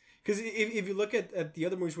that's because if you look at the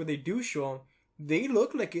other movies where they do show him, they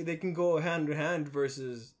look like they can go hand to hand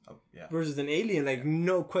versus an alien, like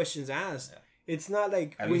no questions asked. Yeah. It's not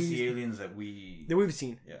like at least the aliens that we've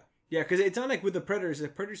seen. Yeah, because it's not like with the Predators. The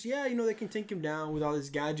Predators, they can take him down with all his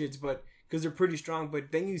gadgets, but because they're pretty strong.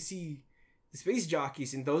 But then you see the space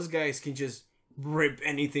jockeys, and those guys can just rip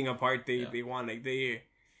anything apart they want. Like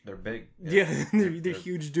they're big. Yeah, they're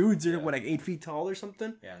huge dudes. They're like 8 feet tall or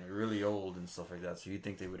something. Yeah, and they're really old and stuff like that. So you'd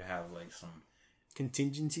think they would have like some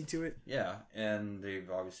contingency to it. Yeah, and they've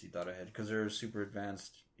obviously thought ahead because they're a super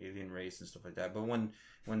advanced alien race and stuff like that. But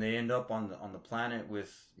when they end up on the planet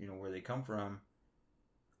with where they come from,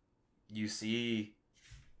 you see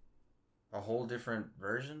a whole different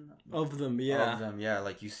version of them,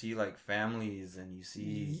 like you see like families, and you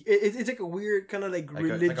see it's like a weird kind of like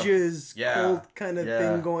religious cult kind of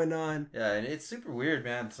thing going on. Yeah, and it's super weird,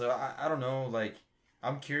 man. So I don't know, like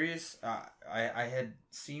I'm curious. I had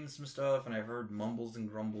seen some stuff, and I've heard mumbles and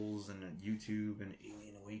grumbles and YouTube and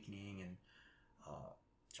Alien Awakening, and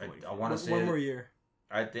I want to say one more year.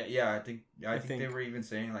 I think they were even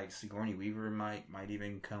saying like Sigourney Weaver might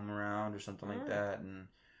even come around or something like that, and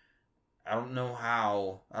I don't know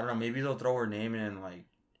how. I don't know. Maybe they'll throw her name in, like,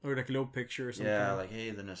 or like a little picture or something. Yeah, like,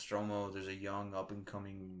 hey, the Nostromo. There's a young up and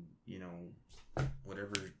coming,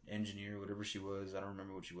 whatever engineer, whatever she was. I don't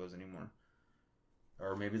remember what she was anymore.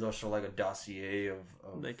 Or maybe they'll show like a dossier of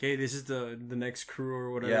like, hey, this is the next crew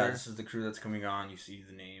or whatever. Yeah, this is the crew that's coming on. You see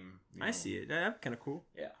the name. I see it. That'd be kind of cool.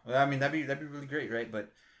 Yeah, well, I mean that'd be really great, right?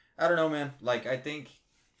 But I don't know, man. Like, I think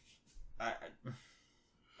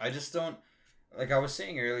I just don't. Like I was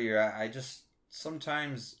saying earlier, I just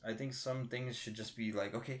sometimes I think some things should just be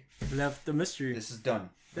like, okay, left the mystery. This is done.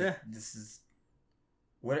 Yeah, this is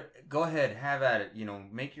what. Go ahead, have at it.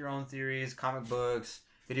 Make your own theories, comic books,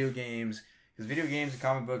 video games. Because video games and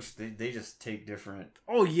comic books, they just take different.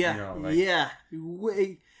 Oh yeah, yeah.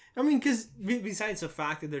 I mean, because besides the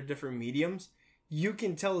fact that they're different mediums, you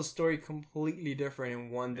can tell a story completely different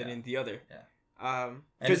in one than in the other. Yeah.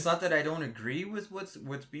 And it's not that I don't agree with what's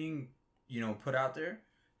being put out there,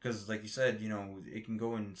 because like you said, it can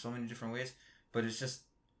go in so many different ways, but it's just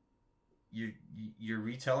you're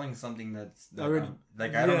retelling something that's I don't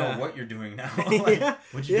know what you're doing now.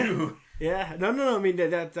 What'd you do? Yeah, no. I mean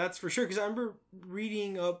that's for sure, because I remember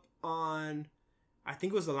reading up on, I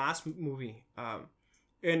think it was the last movie,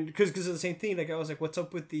 and because of the same thing. Like I was like, what's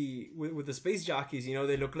up with the space jockeys?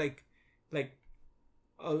 They look like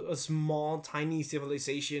a small, tiny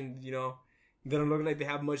civilization. They don't look like they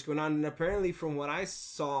have much going on. And apparently, from what I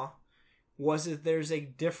saw, was that there's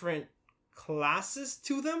like different classes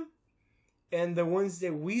to them. And the ones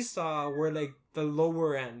that we saw were like the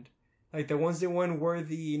lower end. Like the ones that weren't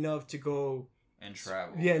worthy enough to go and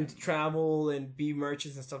travel. Yeah, and travel and be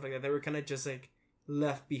merchants and stuff like that. They were kind of just like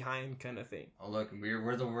left behind kind of thing. Oh look,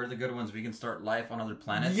 we're the good ones. We can start life on other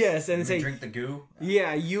planets. Yes, and say drink the goo.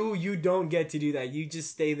 Yeah, you don't get to do that. You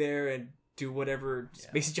just stay there and do whatever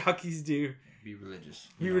space jockeys do. Be religious.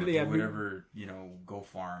 You really do whatever, go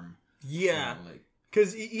farm. Yeah.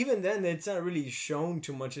 Because even then, it's not really shown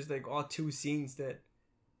too much. It's like all 2 scenes that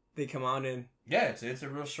they come out in. Yeah, it's a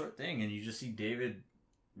real short thing. And you just see David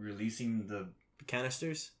releasing the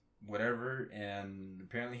canisters. Whatever. And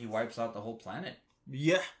apparently he wipes out the whole planet.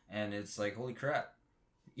 Yeah. And it's like, holy crap.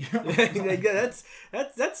 You know? Like,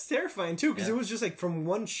 that's terrifying too, because Yeah. it was just like from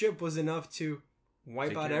one ship was enough to wipe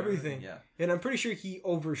Take out care of everything. Yeah. And I'm pretty sure he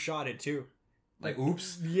overshot it too. Like,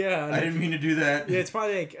 oops. Yeah. I didn't mean to do that. Yeah, it's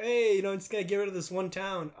probably like, hey, just gotta get rid of this one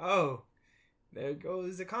town. Oh, there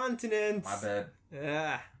goes the continent. My bad.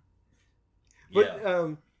 Yeah. But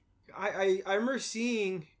Yeah. I remember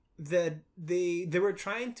seeing that they were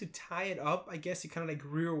trying to tie it up, I guess, to kind of like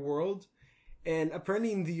real world, and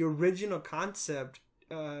apparently in the original concept,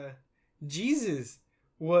 Jesus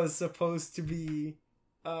was supposed to be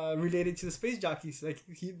related to the space jockeys. Like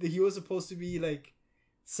he was supposed to be like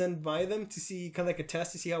sent by them to see kind of like a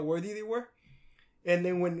test to see how worthy they were, and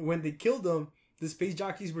then when they killed them, the space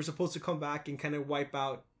jockeys were supposed to come back and kind of wipe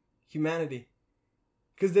out humanity.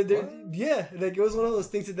 Because yeah, like it was one of those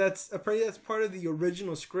things that's apparently that's part of the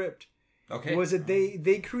original script. Okay. Was that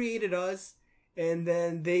they created us, and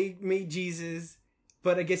then they made Jesus,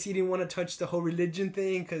 but I guess he didn't want to touch the whole religion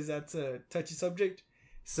thing because that's a touchy subject,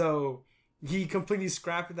 so he completely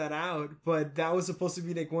scrapped that out. But that was supposed to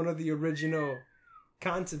be like one of the original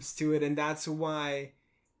concepts to it, and that's why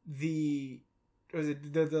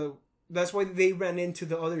that's why they ran into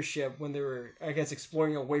the other ship when they were, I guess,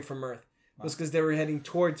 exploring away from Earth. Was because they were heading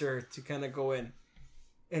towards Earth to kind of go in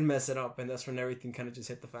and mess it up, and that's when everything kind of just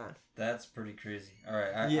hit the fan. That's pretty crazy. All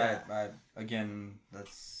right, I again,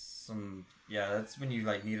 that's that's when you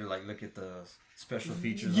like need to like look at the special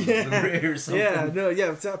features on the Blu-ray or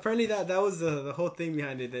something. So apparently that was the whole thing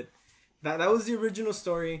behind it. That was the original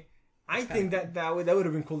story. I think that would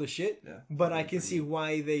have been cool as shit. Yeah, but I can see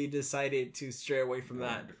why they decided to stray away from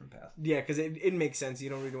that. A different path. Yeah, because it makes sense. You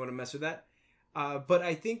don't really want to mess with that. But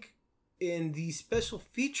I think in the special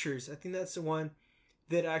features, I think that's the one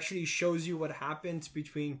that actually shows you what happens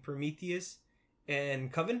between Prometheus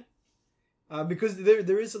and Coven. Because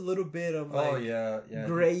there is a little bit of like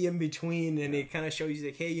gray in between, and it kind of shows you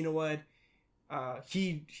like, hey, you know what?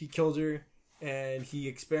 He killed her and he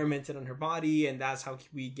experimented on her body, and that's how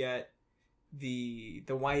we get the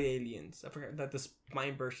white aliens. I forgot that the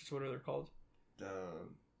spine bursters, what are they called?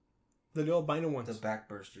 The albino ones. The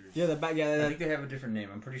backbursters. Yeah, I think they have a different name.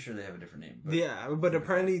 I'm pretty sure they have a different name. But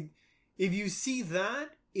apparently, if you see that,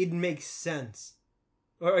 it makes sense.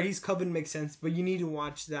 Or at least Coven makes sense, but you need to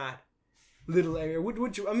watch that little area.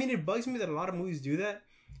 Which I mean, it bugs me that a lot of movies do that.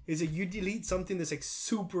 Is that you delete something that's like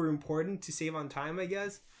super important to save on time, I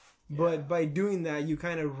guess. Yeah. But by doing that, you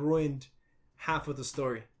kind of ruined half of the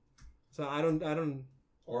story. So I don't.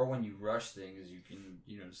 Or when you rush things, you can,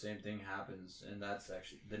 the same thing happens, and that's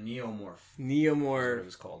actually the Neomorph. Neomorph. What it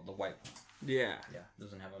was called, the white one. Yeah. Yeah, it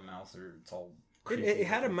doesn't have a mouth, or it's all. It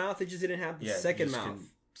had a mouth, it just didn't have the second mouth.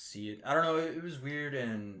 See it. I don't know. It was weird,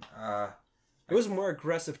 and it was more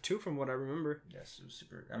aggressive too, from what I remember. Yes, it was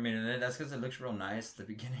super. I mean, and that's because it looks real nice at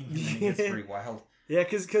the beginning, and then it gets pretty wild. Yeah,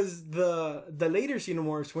 because the later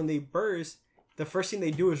Xenomorphs, when they burst, the first thing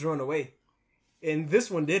they do is run away. And this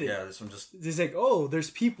one did it. Yeah, this one just... It's like, oh, there's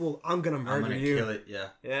people, I'm gonna murder you. I'm gonna kill it, yeah.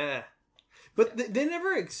 Yeah. But they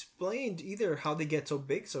never explained either how they get so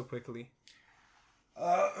big so quickly.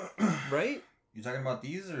 Right? You talking about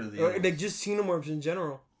these or the... Or like just Xenomorphs in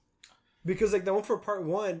general. Because like the one for part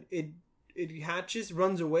 1, it hatches,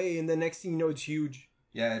 runs away, and the next thing you know, it's huge.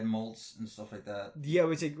 Yeah, it molts and stuff like that. Yeah,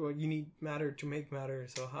 it's like, well, you need matter to make matter,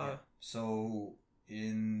 so how... Yeah. So,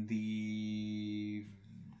 in the...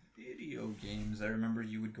 video games, I remember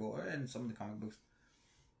you would go, and some of the comic books,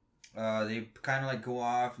 they kind of like go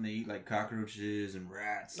off and they eat like cockroaches and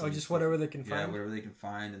rats. Oh, just whatever they can find. Yeah, whatever they can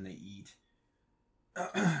find, and they eat.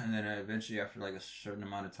 And then eventually, after like a certain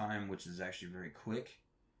amount of time, which is actually very quick,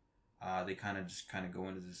 they kind of go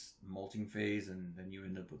into this molting phase, and then you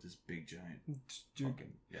end up with this big giant.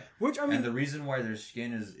 Fucking, yeah. Which I mean, and the reason why their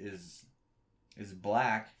skin is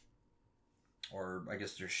black, or I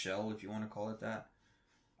guess their shell, if you want to call it that.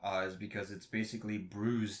 Is because it's basically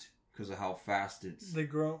bruised because of how fast they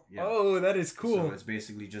grow. Yeah. Oh, that is cool. So it's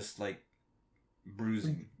basically just like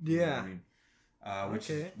bruising. Yeah. You know what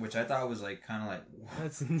I mean? Which I thought was like kind of like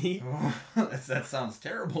that's neat. that sounds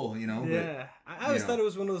terrible, Yeah, but, I always thought it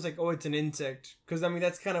was one of those like, oh, it's an insect, because I mean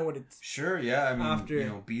that's kind of what it's. Sure, yeah. I mean,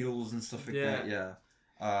 after beetles and stuff like that. Yeah.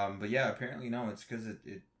 But yeah, apparently no, it's because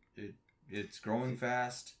it's growing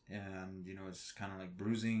fast, and it's kind of like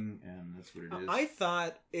bruising, and that's what it is. I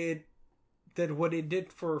thought that what it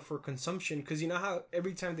did for consumption, because you know how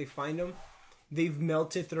every time they find them, they've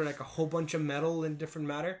melted through like a whole bunch of metal and different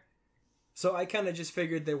matter. So I kind of just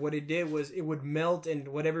figured that what it did was it would melt, and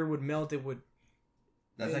whatever would melt, it would.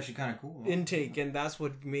 That's actually kind of cool. Intake, and that's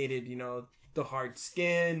what made it, the hard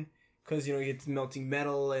skin, because it's melting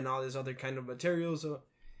metal and all this other kind of material. So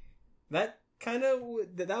that kind of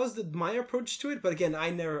that was my approach to it. But again,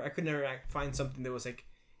 I could never find something that was like,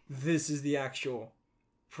 this is the actual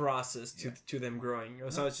process to them growing.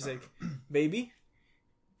 So it's just like, baby,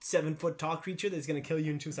 7-foot tall creature that's gonna kill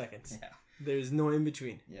you in 2 seconds. Yeah. There's no in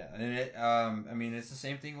between. Yeah, and it I mean it's the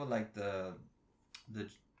same thing with like the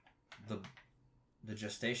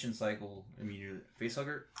gestation cycle. I mean, your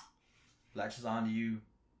facehugger latches onto you,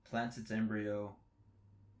 plants its embryo,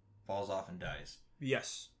 falls off and dies.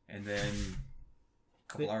 Yes. And then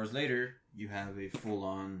a couple hours later, you have a full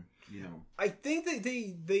on, I think that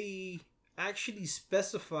they actually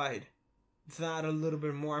specified that a little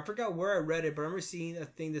bit more. I forgot where I read it, but I remember seeing a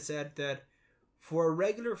thing that said that for a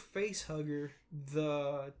regular face hugger,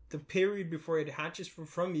 the period before it hatches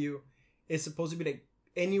from you is supposed to be like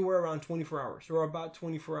anywhere around 24 hours or about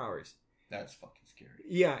 24 hours. That's fucking scary.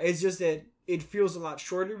 Yeah, it's just that it feels a lot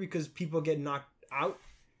shorter because people get knocked out.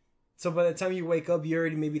 So by the time you wake up, you're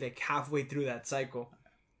already maybe like halfway through that cycle.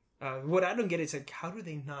 What I don't get is like, how do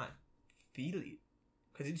they not feel it?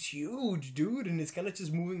 Because it's huge, dude, and it's kind of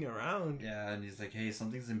just moving around. Yeah, and he's like, hey,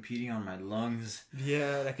 something's impeding on my lungs.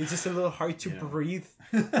 Yeah, like it's just a little hard to breathe.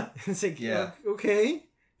 It's like, yeah, okay.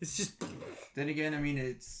 It's just... Then again, I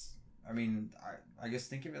mean, I guess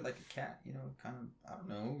think of it like a cat, kind of, I don't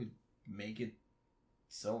know, make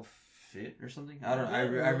itself fit or something. I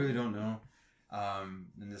really don't know.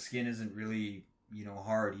 And the skin isn't really,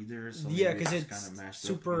 hard either. So yeah, because it's kind of mashed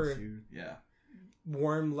super up yeah,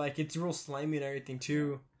 warm, like it's real slimy and everything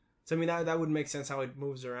too. So I mean, that would make sense how it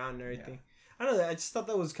moves around and everything. Yeah. I don't know. I just thought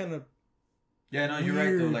that was kind of. Yeah, no, you're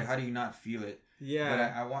right though. Like, how do you not feel it?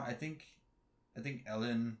 Yeah. But I think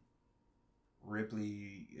Ellen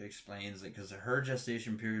Ripley explains it because her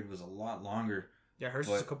gestation period was a lot longer. Yeah, hers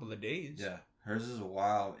was a couple of days. Yeah, hers is a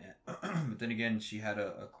while. But then again, she had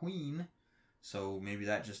a queen, so maybe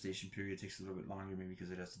that gestation period takes a little bit longer, maybe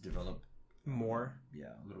because it has to develop more.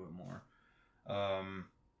 Yeah, a little bit more.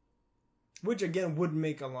 Which again would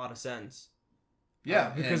make a lot of sense.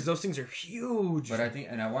 Yeah, because those things are huge. But I think,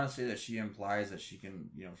 and I want to say that she implies that she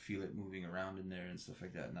can, feel it moving around in there and stuff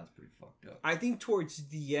like that, and that's pretty fucked up. I think towards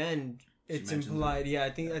the end, it's implied. Yeah,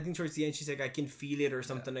 I think towards the end she's like, I can feel it or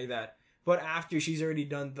something like that. But after she's already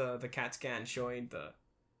done the CAT scan showing the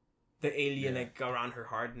alien like around her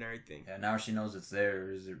heart and everything. Yeah, now she knows it's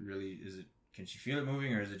there. Can she feel it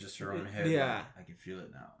moving, or is it just her own head? Yeah, like, I can feel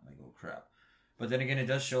it now. Like, oh crap! But then again, it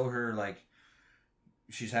does show her like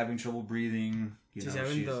she's having trouble breathing. She's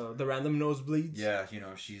having the random nosebleeds. Yeah,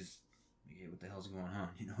 she's hey, what the hell's going on?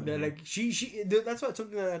 Yeah, like she that's what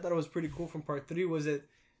something that I thought was pretty cool from part 3 was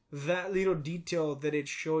that little detail that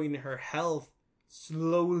it's showing her health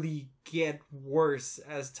slowly get worse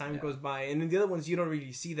as time goes by, and in the other ones you don't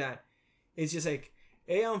really see that. It's just like,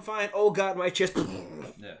 hey, I'm fine. Oh god, my chest.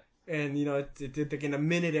 Yeah. And it's like in a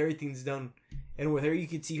minute everything's done. And with her, you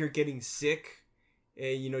could see her getting sick,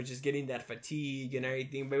 and just getting that fatigue and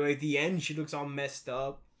everything. But at the end, she looks all messed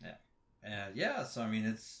up. Yeah. Yeah. So I mean,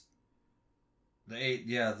 it's the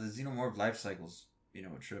Xenomorph life cycles,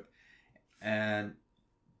 a trip, and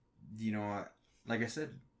like I said,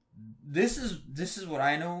 this is what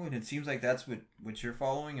I know, and it seems like that's what you're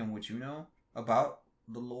following and what you know about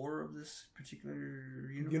the lore of this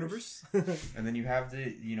particular universe. And then you have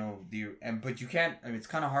but you can't. I mean, it's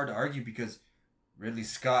kind of hard to argue because Ridley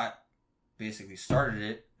Scott basically started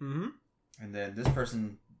it, and then this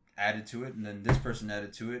person added to it, and then this person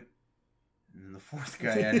added to it, and then the fourth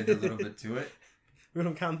guy added a little bit to it. We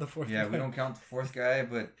don't count the fourth guy. Yeah, we don't count the fourth guy,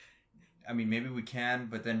 but I mean, maybe we can.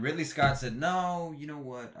 But then Ridley Scott said, no, you know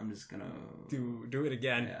what? I'm just going to... Do it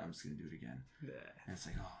again. Yeah, I'm just going to do it again. Yeah. And it's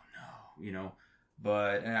like, oh, no.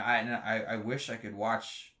 But I wish I could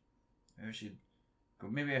watch...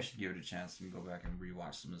 Maybe I should give it a chance and go back and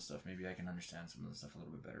rewatch some of the stuff. Maybe I can understand some of the stuff a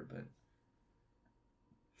little bit better. But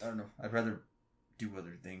I don't know. I'd rather do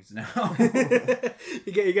other things now.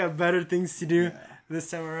 You got better things to do this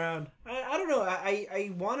time around. I don't know.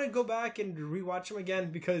 I want to go back and rewatch them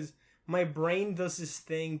again because my brain does this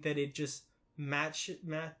thing that it just mashes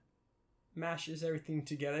everything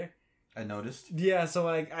together. I noticed. Yeah, so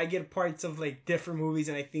like I get parts of like different movies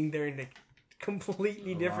and I think they're in like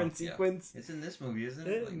completely different sequence. Yeah. It's in this movie, isn't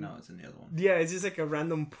it? Like, no, it's in the other one. Yeah, it's just like a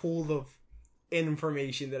random pool of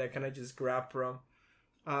information that I kind of just grab from.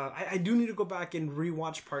 I do need to go back and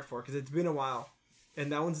rewatch part 4 because it's been a while,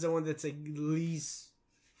 and that one's the one that's like least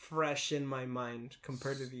fresh in my mind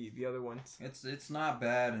compared to the other ones. It's not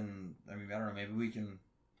bad, and I mean, I don't know, maybe we can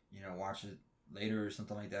watch it later or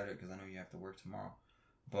something like that because I know you have to work tomorrow.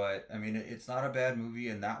 But I mean, it's not a bad movie,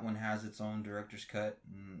 and that one has its own director's cut,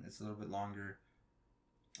 and it's a little bit longer.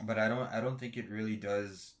 But I don't think it really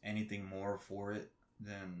does anything more for it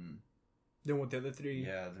than than what the other three.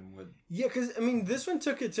 Yeah, than what. Yeah, because I mean, this one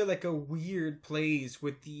took it to like a weird place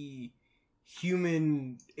with the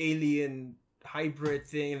human alien hybrid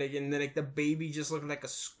thing, like, and then like the baby just looked like a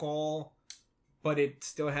skull, but it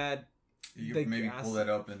still had. You like, maybe pull that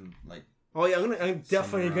up and like. Oh yeah, I'm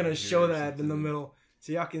definitely around gonna here show or that in the something. middle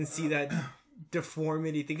so y'all can see that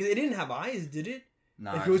deformity thing. 'Cause it didn't have eyes, did it?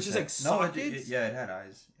 Nah, Like, it was just had, like sockets? yeah, it had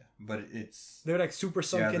eyes. Yeah. But it's. They're like super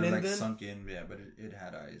sunken they're in like then. sunk in, yeah, but it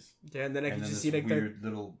had eyes. Yeah, and then I And could then just this see like weird the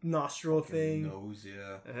little nostril thing. nose,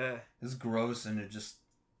 yeah. Uh, It's gross, and it just.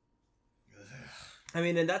 I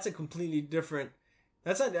mean, and that's a completely different.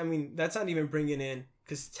 That's not. I mean, that's not even bringing in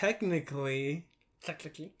because technically,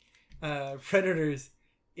 Predators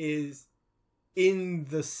is in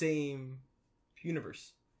the same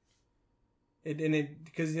universe. It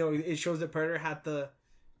because it shows that Predator had the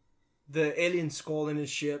alien skull in his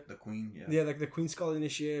ship. The Queen, yeah. Yeah, like the Queen skull in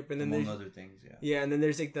his ship, and then Among there's other things, yeah. yeah, and then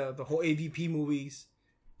there's like the whole AVP movies,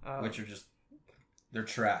 Which are just. They're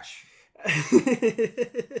trash.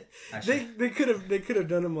 they could have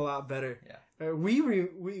done them a lot better. Yeah.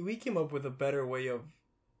 We came up with a better way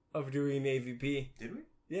of doing AVP. Did we?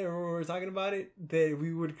 Yeah, remember we were talking about it? That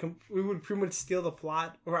we would pretty much steal the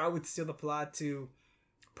plot, or I would steal the plot to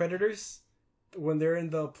Predators when they're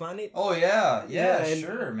in the planet. Oh, yeah. Yeah, and,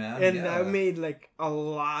 sure, man. And yeah. that made like a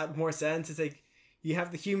lot more sense. It's like you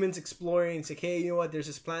have the humans exploring. It's like, hey, you know what? There's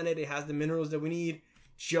this planet. It has the minerals that we need.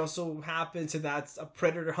 She also happens to that's a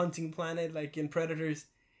predator hunting planet, like in Predators,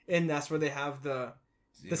 and that's where they have the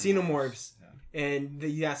xenomorphs, yeah. and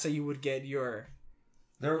that's how you would get your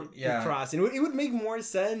cross, and it would make more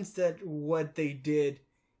sense that what they did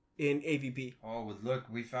in AVP. Oh, well, look,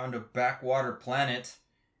 we found a backwater planet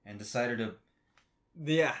and decided to.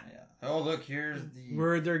 Yeah. Oh, look, here's the.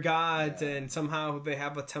 We're their gods, and somehow they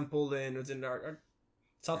have a temple in our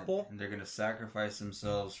South Pole. And they're gonna sacrifice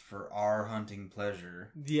themselves for our hunting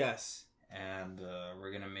pleasure. Yes. And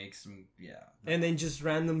we're gonna make some, and then just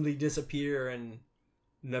randomly disappear and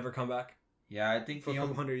never come back. Yeah, I think for a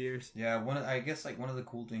couple hundred years. Yeah, I guess like one of the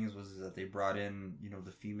cool things was that they brought in,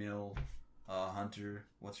 the female hunter.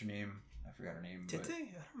 What's her name? I forgot her name. Did they? I don't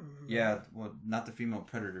remember. Yeah, well, not the female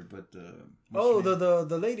predator, but the.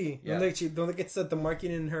 The lady. Yeah. Don't they get the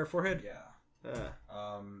marking in her forehead? Yeah.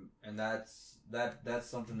 And that's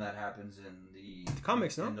something that happens in the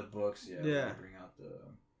comics, no? In the books, yeah. Yeah. They bring out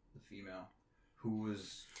the female, who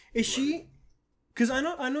was. Is she? Because I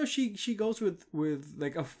know she goes with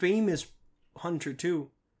like a famous hunter too,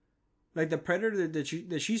 like the predator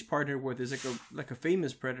that she's partnered with is like a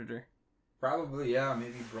famous predator. Probably, yeah,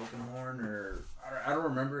 maybe Broken Horn, or I don't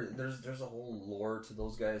remember. There's a whole lore to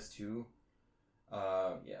those guys too.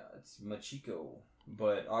 Yeah, it's Machiko,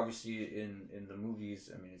 but obviously in the movies,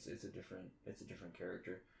 I mean, it's a different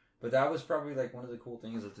character. But that was probably like one of the cool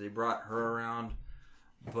things that they brought her around.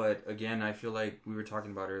 But again, I feel like we were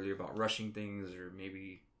talking about earlier about rushing things, or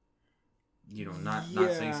maybe not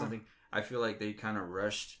saying something. I feel like they kind of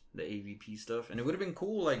rushed the AVP stuff, and it would have been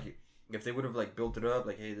cool like if they would have like built it up,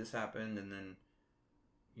 like, hey, this happened, and then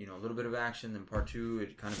a little bit of action. Then part 2,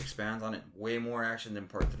 it kind of expands on it, way more action than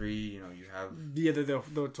part 3. You have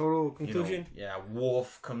the total conclusion.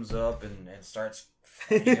 Wolf comes up and starts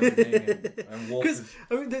fighting everything, and Wolf. Because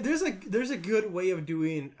I mean, there's a good way of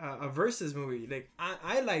doing a versus movie. Like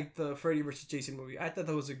I like the Freddy versus Jason movie. I thought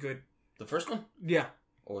that was a good. The first one. Yeah.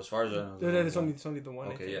 Oh, as far as I know, it's only the one.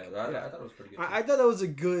 Okay, I thought it was pretty good. I thought that was a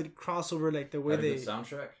good crossover, like the way Had a they good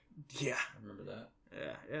soundtrack. Yeah, I remember that.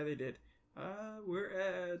 Yeah, they did. We're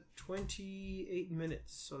at 28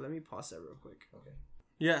 minutes, so let me pause that real quick. Okay.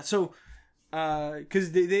 Yeah, so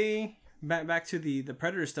because they back to the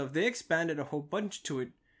Predator stuff, they expanded a whole bunch to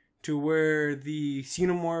it, to where the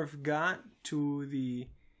Xenomorph got to the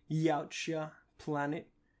Yautja planet,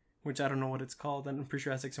 which I don't know what it's called. I'm pretty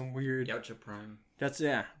sure that's like some weird Yautja Prime. That's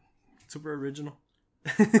super original.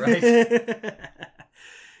 Right.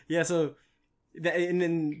 Yeah, so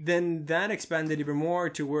and then that expanded even more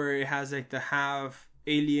to where it has like the half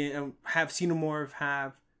alien, half xenomorph,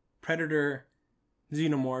 half predator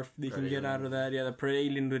xenomorph that you can get out of that. Yeah, the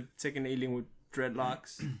alien with second alien with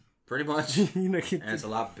dreadlocks. Pretty much. And it's a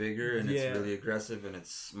lot bigger, and it's really aggressive, and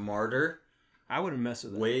it's smarter. I wouldn't mess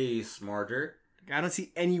with that. Way smarter. I don't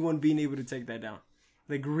see anyone being able to take that down,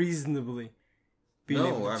 like reasonably.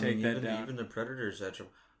 Even the Predators had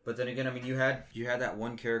trouble. But then again, I mean, you had that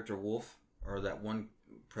one character, Wolf, or that one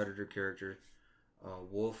Predator character,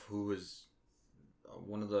 Wolf, who was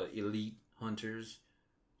one of the elite hunters,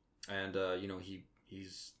 and he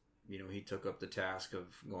took up the task of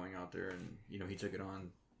going out there, and he took it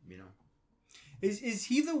on, Is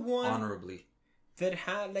he the one honorably that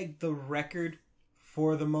had like the record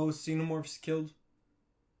for the most xenomorphs killed?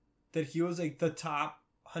 That he was like the top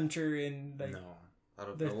hunter in like No. I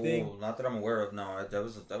don't the know. thing. Not that I'm aware of. No, that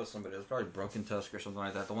was somebody. It was probably Broken Tusk or something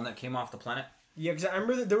like that. The one that came off the planet. Yeah, because I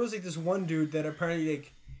remember that there was like this one dude that apparently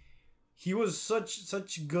like he was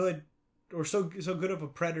such good or so good of a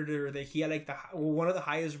predator that he had like one of the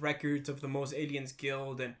highest records of the most aliens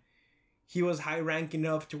killed, and he was high rank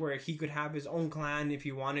enough to where he could have his own clan if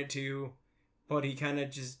he wanted to, but he kind of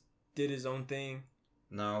just did his own thing.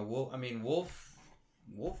 No, Wolf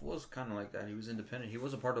was kind of like that. He was independent. He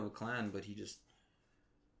was a part of a clan, but he just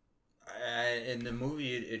in the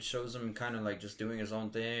movie it shows him kind of like just doing his own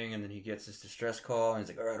thing, and then he gets this distress call, and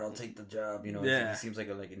he's like, "All right, I'll take the job." You know, yeah. He seems like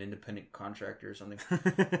an independent contractor or something.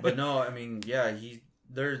 But no, I mean, yeah,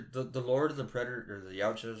 they're the Lord of the Predator or the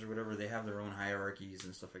Yautjas or whatever. They have their own hierarchies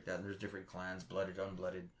and stuff like that, and there's different clans, blooded,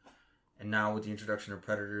 unblooded. And now with the introduction of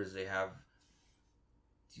predators, they have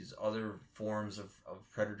these other forms of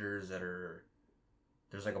predators that are.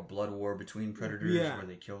 There's like a blood war between predators where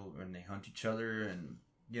they kill and they hunt each other, and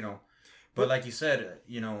you know. But like you said,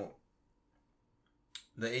 you know,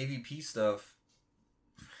 the AVP stuff,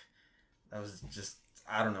 that was just,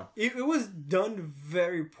 I don't know. It was done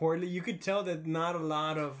very poorly. You could tell that not a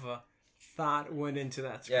lot of thought went into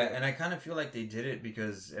that script. Yeah, and I kind of feel like they did it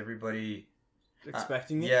because everybody...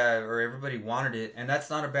 expecting it? Yeah, or everybody wanted it. And that's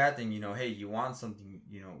not a bad thing, you know. Hey, you want something,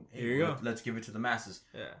 you know, hey, here you go. Let's give it to the masses.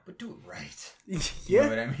 Yeah. But do it right. Yeah. You know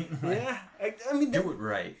what I mean? Like, Yeah. I mean... do it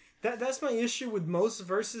right. That's my issue with most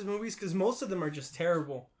Versus movies, because most of them are just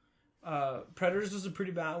terrible. Predators was a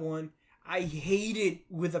pretty bad one. I hated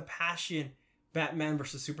with a passion Batman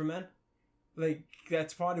versus Superman. Like,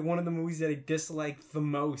 that's probably one of the movies that I dislike the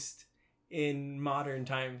most in modern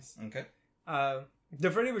times. Okay.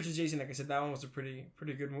 The Freddy vs. Jason, like I said, that one was a pretty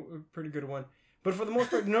good one. But for the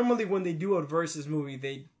most part, normally when they do a Versus movie,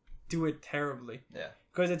 they do it terribly. Yeah.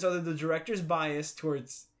 Because it's either the director's bias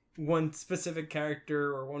towards one specific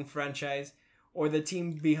character or one franchise, or the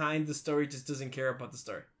team behind the story just doesn't care about the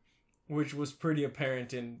story, which was pretty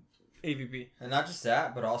apparent in AVP. And not just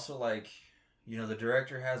that, but also like, you know, the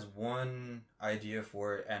director has one idea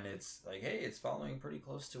for it, and it's like, hey, it's following pretty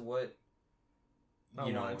close to what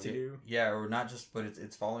I wanted to do. Yeah, or not just, but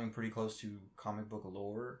it's following pretty close to comic book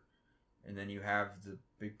lore. And then you have the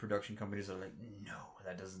big production companies that are like, no,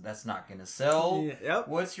 that's not gonna sell. Yep.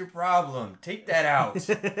 What's your problem? Take that out.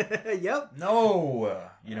 Yep. No.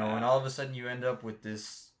 You know, and all of a sudden you end up with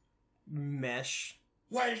this mesh.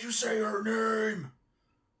 Why did you say her name?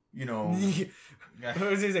 You know.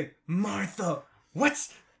 He's like, Martha. What?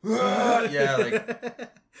 Yeah, like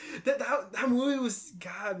that movie was,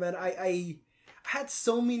 God, man. I had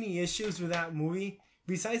so many issues with that movie.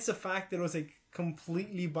 Besides the fact that it was like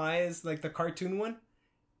completely biased, like the cartoon one,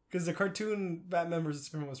 because the cartoon Batman vs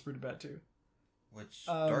Superman was pretty bad too. Which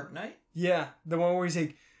Dark Knight? Yeah, the one where he's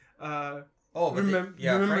like,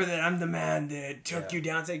 remember that I'm the man that took you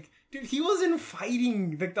down. It's like, dude, he wasn't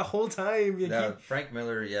fighting like the whole time. Like, Frank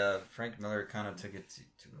Miller kind of took it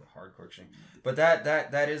to a hardcore extreme. But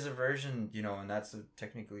that is a version, you know, and that's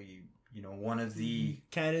technically, you know, one of the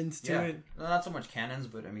canons to it. Not so much canons,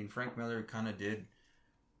 but I mean, Frank Miller kind of did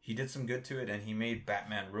some good to it, and he made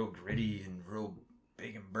Batman real gritty and real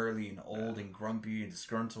big and burly and old and grumpy and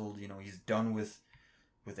disgruntled. You know, he's done with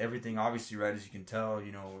everything, obviously, right, as you can tell,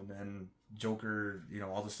 you know, and then Joker, you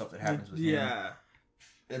know, all the stuff that happens with him.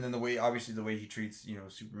 And then the way he treats, you know,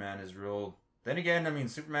 Superman is real. Then again, I mean,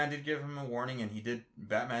 Superman did give him a warning, and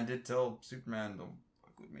Batman did tell Superman, don't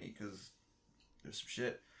fuck with me, because there's some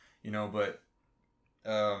shit, you know, but,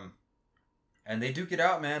 and they duke it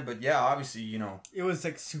out, man. But yeah, obviously, you know, it was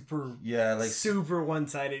like super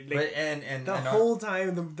one-sided. Like, but and the whole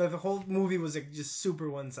time, the whole movie was like just super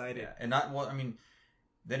one-sided. Yeah, and not well. I mean,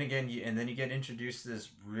 then again, you get introduced to this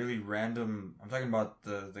really random. I'm talking about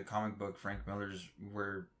the comic book Frank Miller's,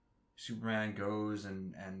 where Superman goes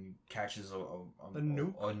and catches a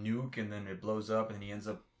nuke, and then it blows up, and he ends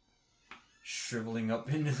up shriveling up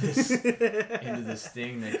into this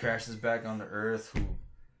thing that crashes back onto Earth, who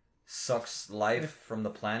sucks life from the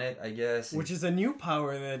planet, I guess. Which is a new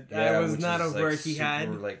power that I was not aware he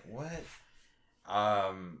had. Like, what?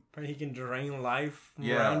 But he can drain life from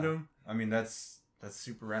around him. I mean, that's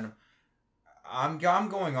super random. I'm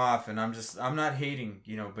going off, and I'm not hating,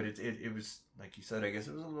 you know, but it was, like you said, I guess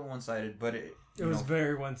it was a little one-sided, but it was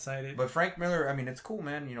very one-sided. But Frank Miller, I mean, it's cool,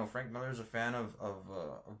 man. You know, Frank Miller's a fan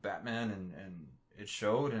of Batman, and it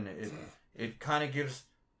showed, and it kind of gives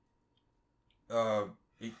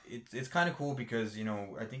it's kind of cool because, you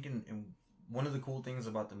know, I think in one of the cool things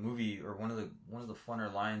about the movie, or one of the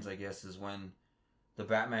funner lines, I guess, is when the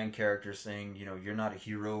Batman character saying, you know, you're not a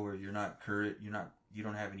hero, or you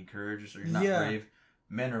don't have any courage, or you're not brave.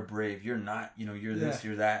 Men are brave. You're not, you know, you're this,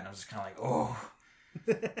 you're that. And I was just kind of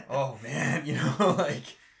like, oh man, you know,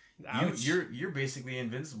 like you're basically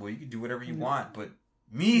invincible. You can do whatever you want, but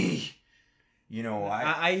me, you know,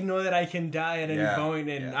 I know that I can die at any point,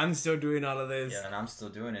 and I'm still doing all of this. Yeah, and I'm still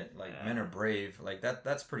doing it. Like, men are brave. Like,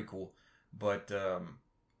 that's pretty cool. But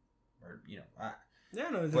or, you know,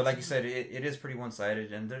 but like you said, it is pretty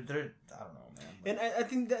one-sided, and they're I don't know, man. And I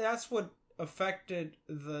think that's what affected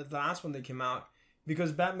the last one that came out,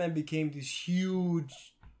 because Batman became this huge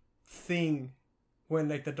thing when,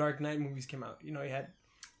 like, the Dark Knight movies came out. You know, you had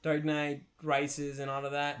Dark Knight Rises and all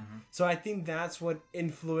of that. Mm-hmm. So I think that's what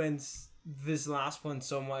influenced this last one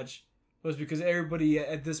so much, was because everybody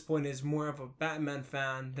at this point is more of a Batman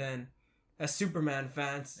fan than a Superman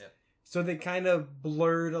fan. Yeah. So they kind of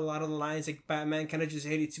blurred a lot of the lines. Like, Batman kind of just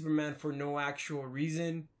hated Superman for no actual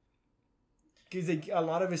reason. Because, like, a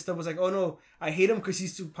lot of his stuff was like, oh no, I hate him because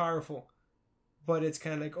he's too powerful. But it's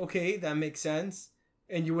kind of like, okay, that makes sense.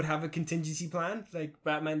 And you would have a contingency plan, like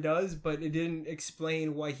Batman does, but it didn't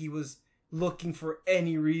explain why he was looking for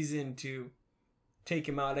any reason to take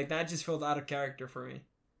him out. Like, that just felt out of character for me.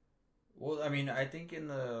 Well, I mean, I think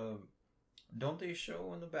don't they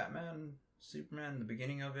show in the Batman Superman, the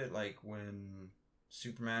beginning of it, like when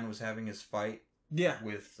Superman was having his fight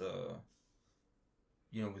with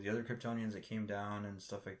you know, with the other Kryptonians that came down and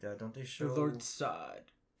stuff like that, don't they show Lord Zod?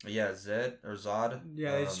 Yeah, Zod.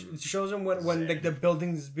 Yeah, it shows him when like the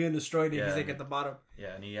building's being destroyed and he's like at the bottom.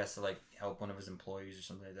 Yeah, and he has to like help one of his employees or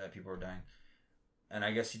something like that. People are dying. And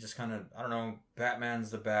I guess he just kind of, I don't know,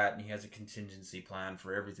 Batman's the Bat, and he has a contingency plan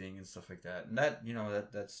for everything and stuff like that. And that, you know,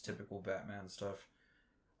 that's typical Batman stuff.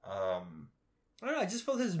 I don't know, I just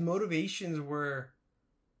felt his motivations were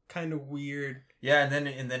kind of weird. Yeah, and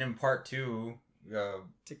then in part 2,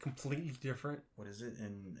 it's completely different. What is it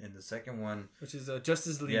in the second one? Which is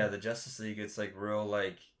Justice League. Yeah, the Justice League. It's like real,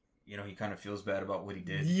 like, you know, he kind of feels bad about what he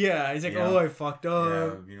did. Yeah, he's like, oh, I fucked up.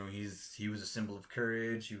 Yeah, you know, he was a symbol of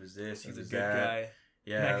courage. He was this. He was that. Guy.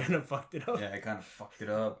 Yeah, I kind of fucked it up. Yeah, I kind of fucked it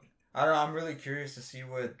up. I don't know. I'm really curious to see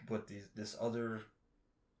what this other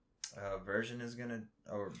version is gonna,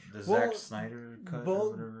 or the Zack Snyder cut or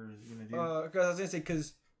whatever is gonna do. Because I was gonna say,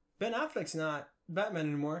 because Ben Affleck's not Batman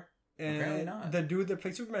anymore. And the dude that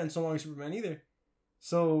played Superman is no longer Superman either.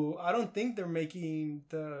 So I don't think they're making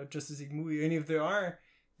the Justice League movie. And if they are,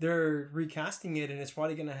 they're recasting it, and it's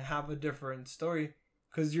probably going to have a different story.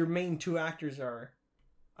 Because your main 2 actors are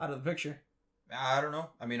out of the picture. I don't know.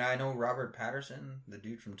 I mean, I know Robert Pattinson, the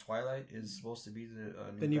dude from Twilight, is supposed to be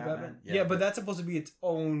the new Batman. Yeah, but that's supposed to be its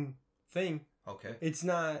own thing. Okay. It's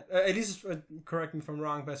not, at least correct me if I'm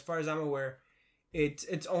wrong, but as far as I'm aware, it's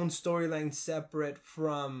its own storyline separate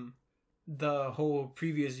from the whole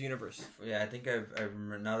previous universe. Yeah, I think I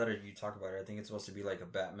remember, now that you talk about it, I think it's supposed to be like a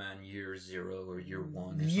Batman Year 0 or Year 1 or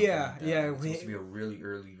something like that. It's supposed to be a really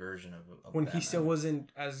early version of when Batman. He still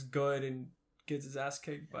wasn't as good and gets his ass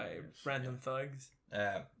kicked by random thugs.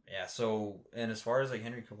 Yeah, so, and as far as like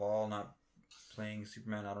Henry Cavill not playing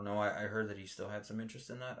Superman, I don't know. I heard that he still had some interest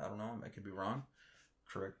in that. I don't know. I could be wrong.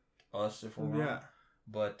 Correct us if we're wrong. Yeah.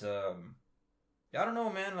 But, I don't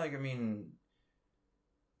know, man. Like, I mean,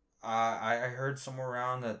 I heard somewhere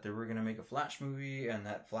around that they were going to make a Flash movie, and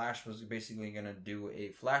that Flash was basically going to do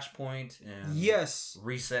a Flashpoint and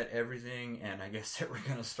reset everything, and I guess they were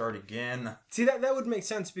going to start again. See, that would make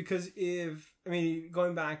sense, because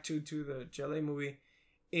going back to the JLA movie,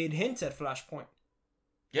 it hints at Flashpoint.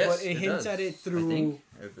 Yes, but it hints at it through...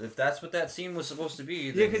 If that's what that scene was supposed to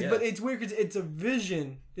be, then but it's weird because it's a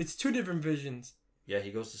vision. It's 2 different visions. Yeah,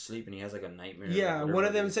 he goes to sleep and he has like a nightmare. Yeah, one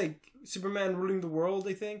of them is like Superman ruling the world,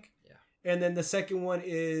 I think. Yeah. And then the second one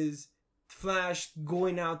is Flash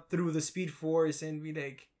going out through the Speed Force and be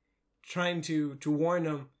like trying to warn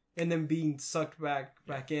him, and then being sucked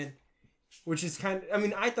back in. Which is kind of, I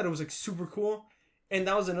mean, I thought it was like super cool. And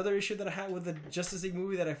that was another issue that I had with the Justice League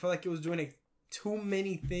movie, that I felt like it was doing like too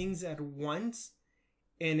many things at once,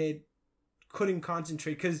 and it couldn't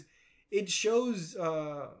concentrate, because it shows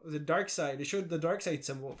the dark side. It showed the dark side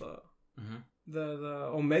symbol, the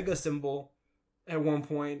Omega symbol at one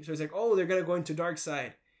point. So it's like, oh, they're gonna go into dark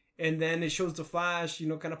side, and then it shows the Flash, you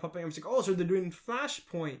know, kind of popping up. It's like, oh, so they're doing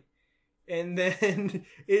Flashpoint, and then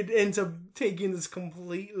it ends up taking this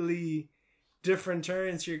completely different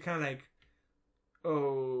turn. So you're kind of like,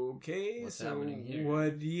 okay, what's happening here?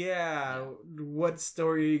 What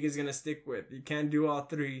story are you guys gonna stick with? You can't do all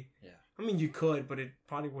 3. Yeah. I mean, you could, but it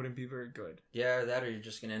probably wouldn't be very good. Yeah, that, or you're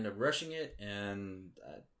just gonna end up rushing it, and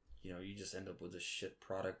you know, you just end up with a shit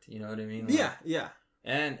product. You know what I mean? Like, yeah.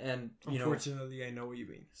 And you know, unfortunately, I know what you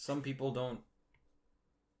mean. some people don't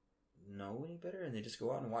know any better, and they just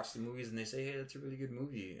go out and watch the movies, and they say, "Hey, that's a really good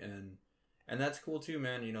movie," and that's cool too,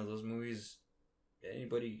 man. You know, those movies.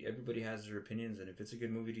 Everybody has their opinions, and if it's a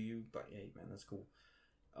good movie to you, but hey, man, that's cool.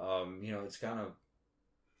 You know, it's kind of,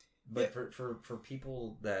 but for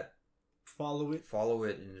people that follow it,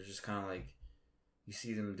 and they're just kind of like, you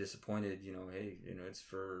see them disappointed. You know, hey, you know, it's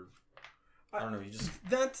for. I don't know. You just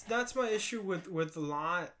that's my issue with a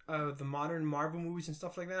lot of the modern Marvel movies and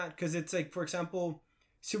stuff like that. Because it's like, for example,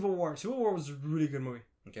 Civil War. Civil War was a really good movie.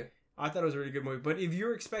 Okay. I thought it was a really good movie. But if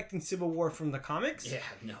you're expecting Civil War from the comics, yeah,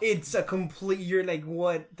 no, it's a complete. You're like,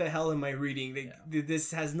 what the hell am I reading? Like,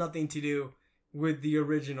 this has nothing to do with the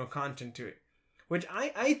original content to it. Which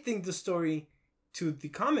I think the story to the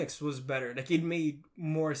comics was better. Like, it made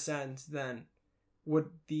more sense than what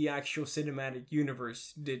the actual cinematic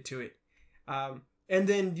universe did to it. And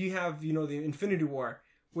then you have, you know, the Infinity War,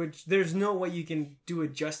 which there's no way you can do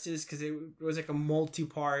it justice because it was like a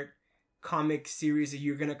multi-part comic series that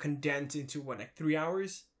you're going to condense into, what, like 3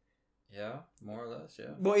 hours? Yeah, more or less,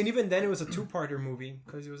 yeah. Well, and even then it was a two-parter movie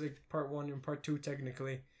because it was like part 1 and part 2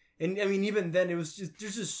 technically. And I mean, even then it was just,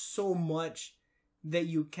 there's just so much that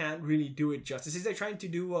you can't really do it justice. It's like trying to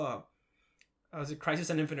do, was it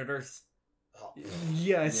Crisis on Infinite Earths? Oh,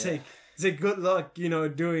 yeah, it's like good luck, you know,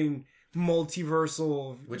 doing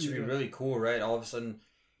multiversal, which would be really cool, right? All of a sudden,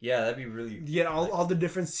 yeah, that'd be really all the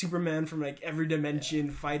different Superman from like every dimension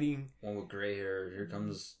fighting. One with gray hair. Here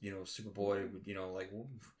comes, you know, Superboy. You know, like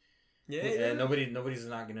yeah. Nobody's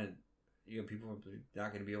not gonna, you know, people are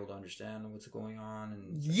not gonna be able to understand what's going on.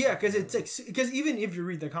 And yeah, because it's like, because even if you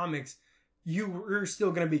read the comics, you're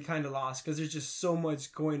still gonna be kind of lost because there's just so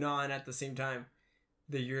much going on at the same time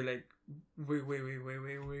that you're like, wait,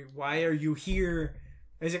 why are you here?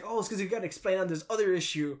 And it's like, oh, it's because you got to explain on this other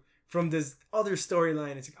issue from this other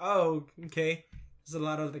storyline. It's like, oh, okay. There's a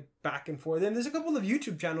lot of like back and forth. And there's a couple of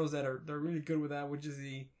YouTube channels that are really good with that, which is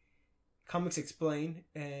the Comics Explained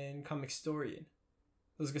and Comic Storian.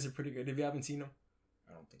 Those guys are pretty good. If you haven't seen them,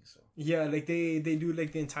 I don't think so. Yeah, like they do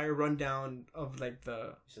like the entire rundown of like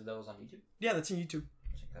the. You said that was on YouTube? Yeah, that's on YouTube.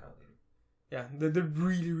 Check that out later. Yeah, they're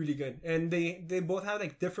really, really good, and they both have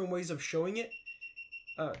like different ways of showing it.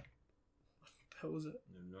 What the hell was it?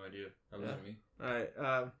 I have no idea. That wasn't me. All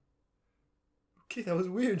right. Okay, that was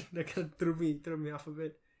weird. That kind of threw me off a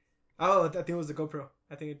bit. Oh, I think it was the GoPro.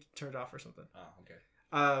 I think it turned off or something. Oh, okay.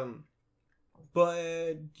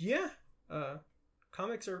 But yeah,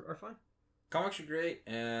 comics are fun. Comics are great,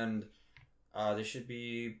 and they should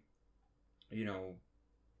be, you know,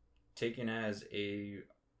 taken as a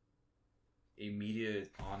media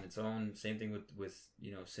on its own. Same thing with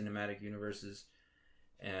you know, cinematic universes,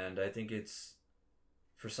 and I think it's,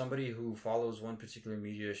 for somebody who follows one particular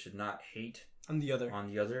media, should not hate on the other.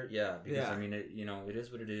 Yeah, because I mean, you know, it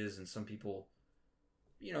is what it is, and some people,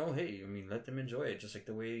 you know, hey, I mean, let them enjoy it just like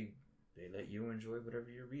the way they let you enjoy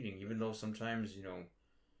whatever you're reading, even though sometimes, you know,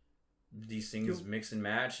 these things mix and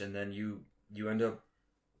match, and then you end up,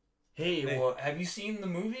 hey, well, have you seen the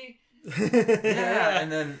movie? Yeah,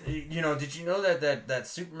 and then, you know, did you know that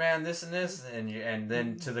Superman this and this, and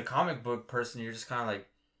then to the comic book person, you're just kind of like,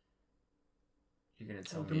 you're gonna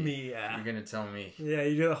tell me. Yeah. You're gonna tell me. Yeah,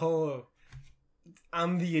 you do the whole,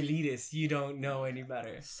 I'm the elitist, you don't know any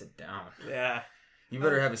better. Sit down. Yeah. You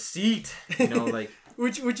better have a seat. You know, like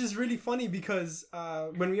which is really funny because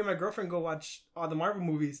when me and my girlfriend go watch all the Marvel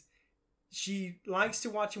movies, she likes to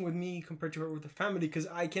watch them with me compared to her with the family because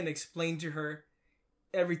I can explain to her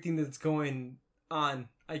everything that's going on,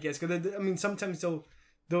 I guess. Because I mean, sometimes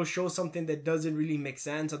they'll show something that doesn't really make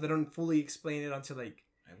sense, or they don't fully explain it until like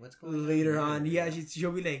what's going later on. Yeah,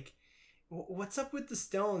 she'll be like, "What's up with the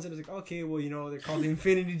stones?" And it's like, okay, well, you know, they're called the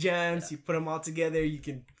Infinity Gems. You put them all together, you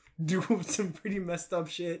can do some pretty messed up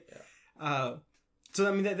shit. Yeah. So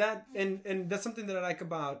I mean that and that's something that I like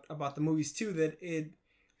about the movies too, that it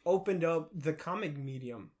opened up the comic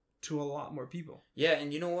medium to a lot more people. Yeah,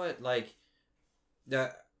 and you know what, like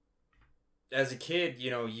that. As a kid,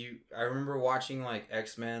 you know, I remember watching like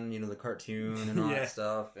X-Men, you know, the cartoon and all that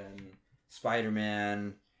stuff, and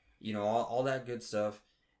Spider-Man, you know, all that good stuff,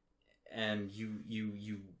 and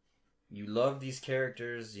you love these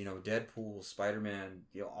characters, you know, Deadpool, Spider-Man,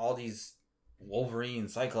 you know, all these, Wolverine,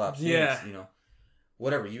 Cyclops, things, you know,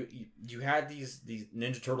 whatever. You had these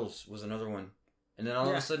Ninja Turtles was another one, and then all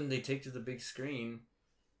of a sudden they take to the big screen,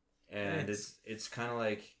 and it's kind of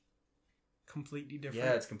like completely different.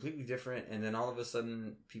 Yeah, it's completely different, and then all of a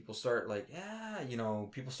sudden people start like, you know,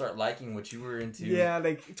 people start liking what you were into. Yeah,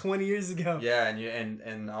 like 20 years ago. Yeah,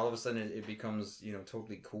 and all of a sudden it becomes, you know,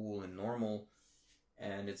 totally cool and normal.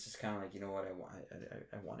 and it's just kind of like, you know what, I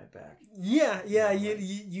want it back. Yeah, yeah. You know,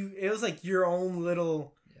 You it was like your own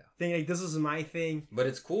little thing. Like, this was my thing. But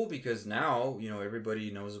it's cool because now, you know,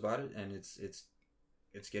 everybody knows about it, and it's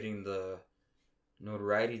getting the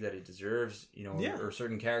notoriety that it deserves. You know, or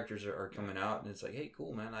certain characters are coming out, and it's like, hey,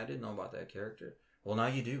 cool, man, I didn't know about that character. Well, now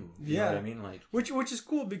you do. You know what I mean? Like, which is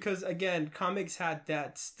cool because, again, comics had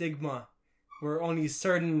that stigma where only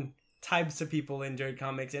certain types of people enjoyed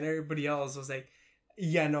comics, and everybody else was like,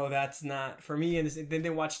 yeah, no, that's not for me. And then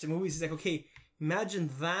they watched the movies. It's like, okay,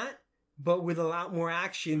 imagine that, but with a lot more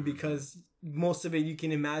action, because most of it you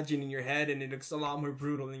can imagine in your head, and it looks a lot more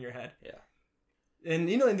brutal in your head. Yeah. And,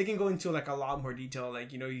 you know, and they can go into like a lot more detail.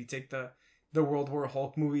 Like, you know, you take the World War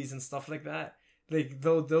Hulk movies and stuff like that. Like,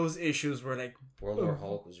 those issues were like... World War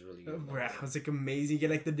Hulk was really good. Yeah, it was like amazing. You get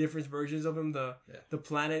like the different versions of him. The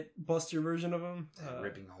Planet Buster version of him.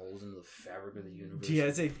 Ripping holes in the fabric of the universe. Yeah,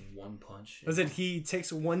 it's like... one punch. Was it he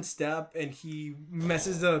takes one step and he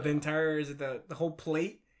messes the entire... Is it the whole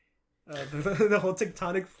plate? The whole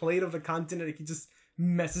tectonic plate of the continent. Like, he just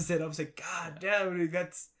messes it up. It's like, God damn, dude,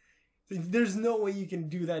 that's... There's no way you can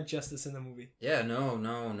do that justice in the movie. Yeah, no.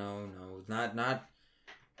 Not...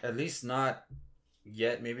 At least not...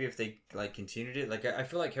 Yet, maybe if they like continued it, like I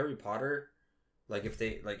feel like Harry Potter, like if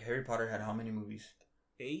they like Harry Potter had how many movies?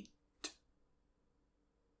 8.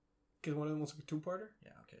 Because one of them was like a 2-parter.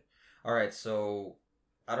 Yeah. Okay. All right. So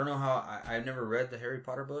I don't know how I've never read the Harry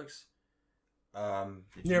Potter books.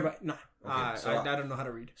 Nearby, nah. Okay, so I don't know how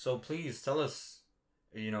to read. So please tell us,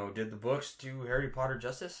 you know, did the books do Harry Potter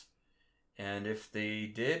justice? And if they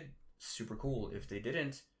did, super cool. If they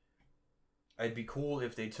didn't, it'd be cool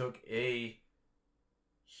if they took a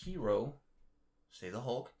hero, say the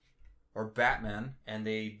Hulk or Batman, and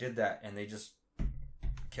they did that, and they just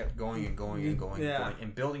kept going and going and going and going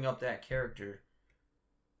and building up that character,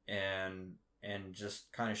 and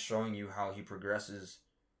just kind of showing you how he progresses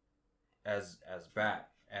as Bat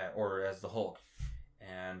or as the Hulk,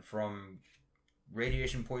 and from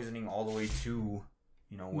radiation poisoning all the way to,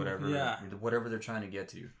 you know, whatever they're trying to get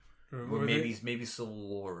to. Or maybe Civil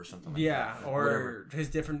War or something like that. Yeah, or whatever. His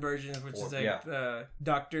different versions, which is like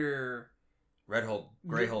Dr. Red Hulk,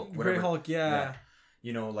 Grey Hulk, whatever. Grey Hulk, yeah.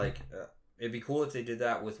 You know, like, it'd be cool if they did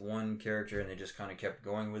that with one character and they just kind of kept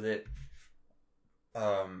going with it.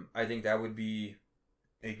 I think that would be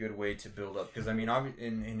a good way to build up. Because, I mean,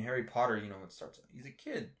 in Harry Potter, you know, it starts, he's a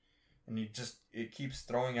kid. And it keeps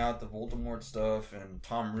throwing out the Voldemort stuff and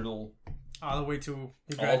Tom Riddle... All the way to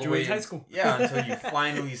you graduate high school. Yeah, until you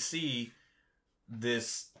finally see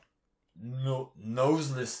this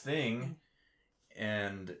noseless thing,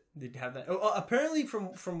 and they'd have that. Apparently,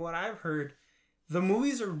 from what I've heard, the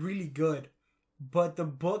movies are really good, but the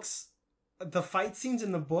books, the fight scenes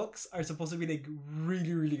in the books are supposed to be like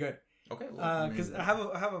really, really good. Okay, because I have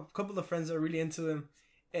a couple of friends that are really into them,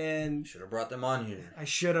 and should have brought them on here. I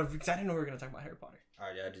should have, because I didn't know we were gonna talk about Harry Potter.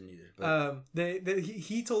 Yeah, I didn't either. But...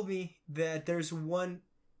 he told me that there's one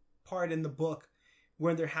part in the book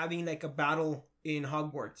where they're having like a battle in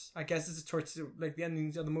Hogwarts. I guess it's towards like the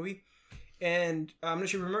endings of the movie, and I'm not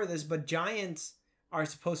sure you remember this, but giants are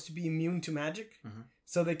supposed to be immune to magic,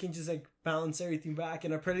 so they can just like balance everything back.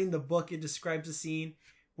 And apparently in the book it describes a scene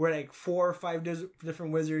where like 4 or 5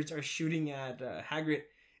 different wizards are shooting at Hagrid,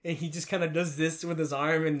 and he just kind of does this with his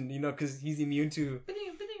arm, and you know, because he's immune to.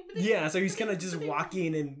 Yeah, so he's kind of just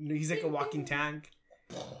walking, and he's like a walking tank.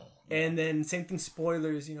 And then same thing,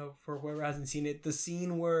 spoilers, you know, for whoever hasn't seen it, the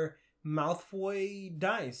scene where Malfoy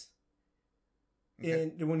dies.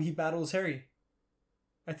 Okay. And when he battles Harry.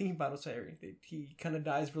 I think he battles Harry. He kind of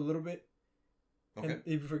dies for a little bit.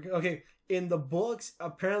 Okay. In the books,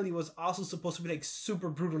 apparently it was also supposed to be like super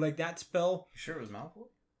brutal, like that spell. You sure it was Malfoy?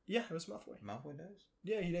 Yeah, it was Malfoy. Malfoy dies?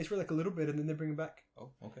 Yeah, he dies for like a little bit, and then they bring him back. Oh,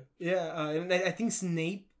 okay. Yeah, and I think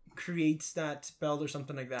Snape creates that spell or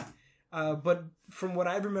something like that. But from what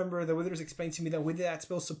I remember, the way it was explained to me, the way that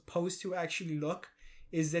spell's supposed to actually look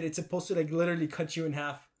is that it's supposed to like literally cut you in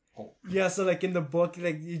half. Oh. Yeah, so like in the book,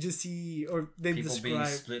 like you just see, or they people describe being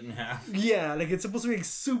split in half. Yeah, like it's supposed to be like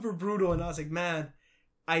super brutal, and I was like, man,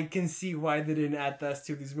 I can see why they didn't add that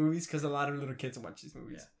to these movies, because a lot of little kids watch these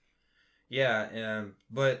movies. Yeah,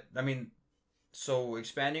 but I mean, so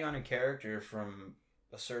expanding on a character from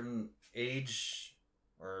a certain age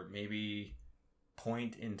or maybe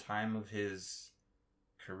point in time of his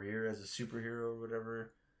career as a superhero or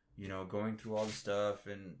whatever, you know, going through all the stuff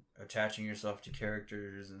and attaching yourself to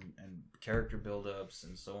characters and character build-ups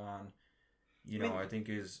and so on, you know, I think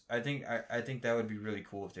that would be really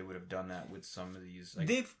cool if they would have done that with some of these. Like,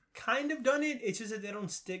 they've kind of done it. It's just that they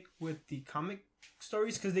don't stick with the comic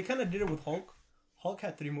stories, because they kind of did it with Hulk. Hulk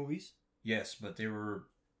had 3 movies. Yes, but they were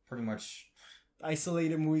pretty much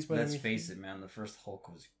isolated movies. But let's face it, man. The first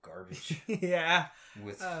Hulk was garbage. Yeah.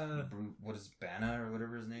 With what is Banner or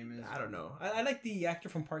whatever his name is? I don't know. I like the actor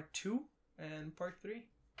from Part 2 and Part 3.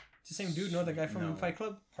 It's the same dude, no? The guy from Fight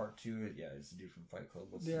Club? Part 2, yeah, it's the dude from Fight Club.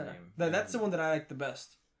 What's his Yeah. name? That's the one that I like the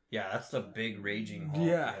best. Yeah, that's the big raging Hulk.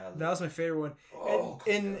 Yeah, that was my favorite one. Oh,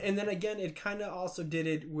 and then again, it kind of also did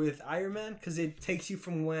it with Iron Man because it takes you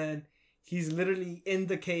from when he's literally in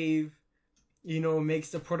the cave, makes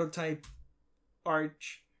the prototype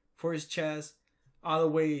arch for his chest, all the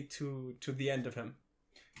way to the end of him.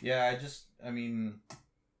 Yeah, I mean,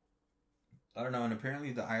 I don't know. And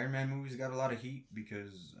apparently the Iron Man movies got a lot of heat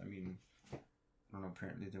because, I mean, I don't know.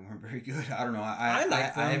 Apparently they weren't very good. I don't know. I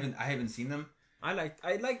like them. I haven't seen them. I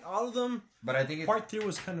liked all of them. But I think Part 3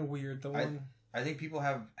 was kind of weird. I think people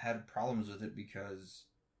have had problems with it because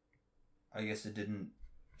I guess it didn't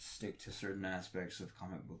stick to certain aspects of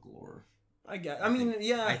comic book lore. I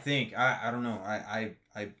think I don't know. I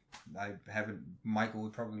haven't. Michael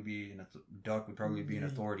would probably be Duck would probably be an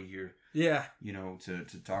authority here. Yeah. To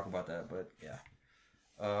talk about that, but yeah.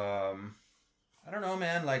 I don't know,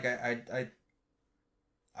 man. Like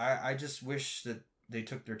I just wish that they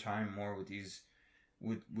took their time more with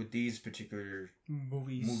these particular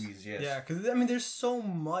movies. Yes. Yeah, because I mean, there's so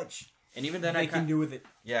much. And even then, they can do with it.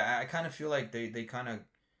 Yeah, I kind of feel like they kind of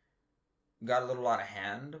got a little out of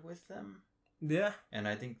hand with them. Yeah. And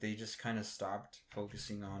I think they just kind of stopped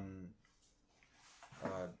focusing on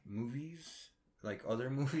movies, like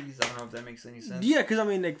other movies. I don't know if that makes any sense. Yeah, because I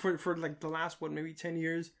mean, like for like the last maybe 10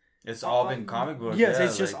 years, it's all been comic books. Yes,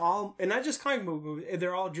 it's just all, and not just comic book movies.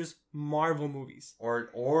 They're all just Marvel movies.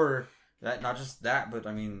 Or that, not just that, but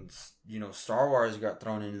I mean, Star Wars got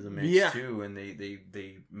thrown into the mix too, and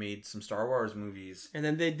they made some Star Wars movies, and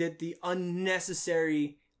then they did the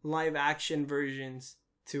unnecessary live action versions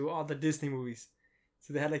to all the Disney movies.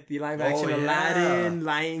 So they had like the live action Aladdin,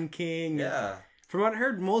 Lion King. Yeah. From what I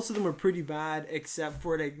heard, most of them were pretty bad, except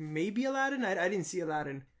for like maybe Aladdin. I didn't see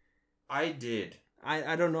Aladdin. I did.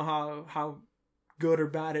 I don't know how good or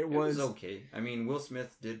bad it was. It was okay. I mean, Will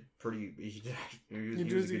Smith did pretty. He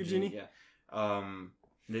was a good genie. Yeah.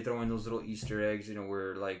 They throw in those little Easter eggs,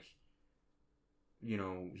 where like,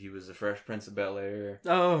 he was the Fresh Prince of Bel-Air.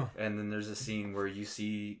 Oh. And then there's a scene where you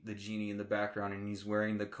see the genie in the background and he's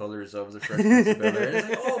wearing the colors of the Fresh Prince of Bel-Air. And it's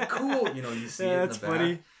like, oh, cool. You see it in the back.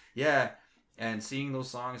 Funny. Yeah. And seeing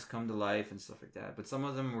those songs come to life and stuff like that. But some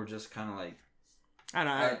of them were just kind of like, I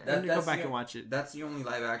don't know. I need to go back and watch it. That's the only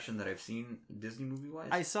live action that I've seen Disney movie wise.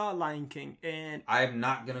 I saw Lion King, and I'm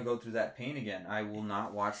not gonna go through that pain again. I will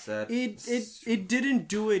not watch that. It didn't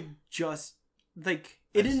do it just like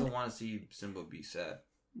it I didn't. Still want to see Simba be sad.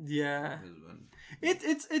 Yeah,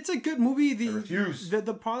 it's a good movie. I refuse.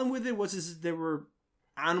 The problem with it was there were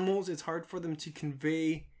animals. It's hard for them to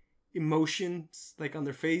convey emotions like on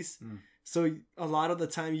their face. So a lot of the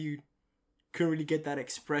time you couldn't really get that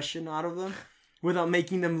expression out of them. Without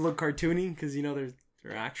making them look cartoony, because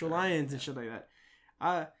they're actual lions and shit like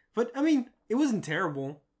that. But I mean, it wasn't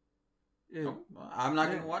terrible. I'm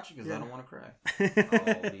not gonna watch it because I don't want to cry.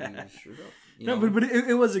 I'll be screwed up. No, but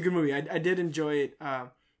it was a good movie. I did enjoy it.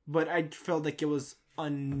 But I felt like it was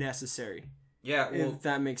unnecessary. Yeah, if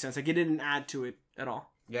that makes sense. Like it didn't add to it at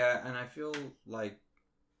all. Yeah, and I feel like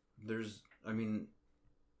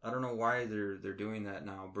I don't know why they're doing that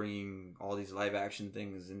now, bringing all these live action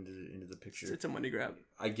things into the picture. It's a money grab,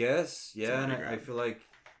 I guess. Yeah, and I feel like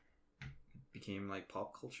it became like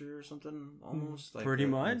pop culture or something almost. Like pretty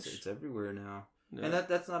much, it's everywhere now, yeah. And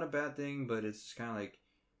that's not a bad thing, but it's kind of like,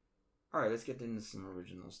 all right, let's get into some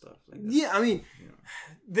original stuff. Like yeah, I mean,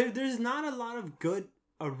 there's not a lot of good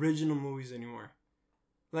original movies anymore.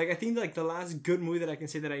 Like I think like the last good movie that I can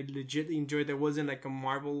say that I legitimately enjoyed that wasn't like a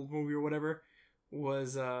Marvel movie or whatever.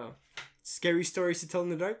 Was Scary Stories to Tell in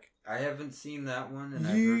the Dark. I haven't seen that one, and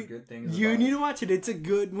I've heard good things You need to watch it. It's a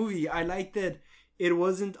good movie. I like that it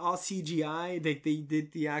wasn't all CGI. Like they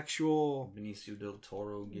did the actual... Benicio del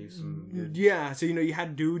Toro gave some good... Yeah, so you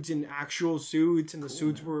had dudes in actual suits, and the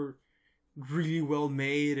suits were really well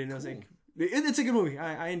made, and I was like... It's a good movie.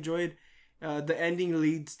 I enjoyed the ending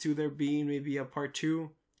leads to there being maybe a part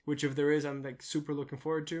 2, which if there is, I'm like super looking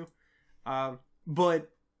forward to.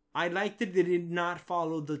 But... I liked that they did not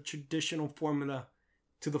follow the traditional formula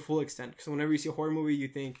to the full extent. Because whenever you see a horror movie, you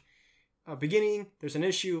think beginning, there's an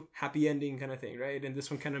issue, happy ending kind of thing, right? And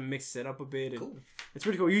this one kind of mixes it up a bit. Cool. It's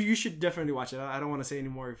pretty cool. You should definitely watch it. I don't want to say any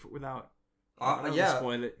more without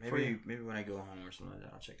spoil it. Maybe when I go home or something like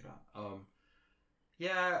that, I'll check it out.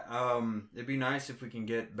 It'd be nice if we can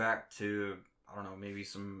get back to, I don't know, maybe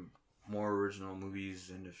some more original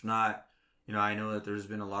movies. And if not, You know, I know that there's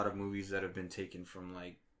been a lot of movies that have been taken from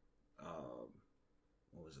like,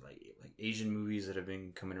 what was it, like Asian movies that have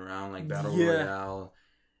been coming around, like Battle Royale,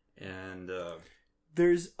 and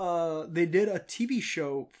there's they did a TV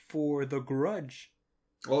show for The Grudge.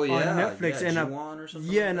 Oh yeah, on Netflix, and or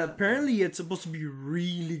something yeah, like and that. apparently it's supposed to be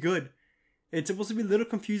really good. It's supposed to be a little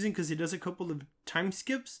confusing because it does a couple of time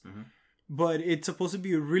skips, but it's supposed to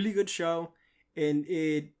be a really good show, and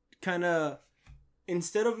it kind of,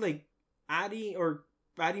 instead of like adding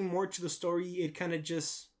more to the story, it kind of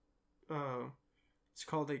just it's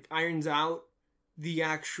called like irons out the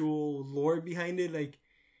actual lore behind it. Like,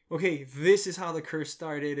 okay, this is how the curse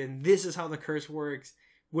started, and this is how the curse works,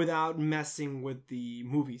 without messing with the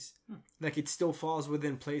movies. Like, it still falls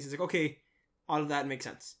within place. It's like, okay, all of that makes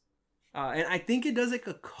sense. And I think it does like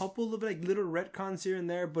a couple of like little retcons here and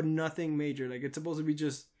there, but nothing major. Like, it's supposed to be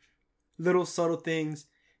just little subtle things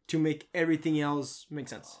to make everything else make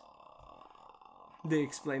sense. They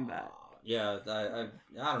explained that. Yeah, I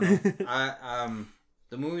don't know.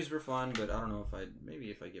 The movies were fun, but I don't know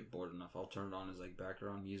if I get bored enough, I'll turn it on as like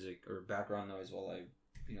background music or background noise while I,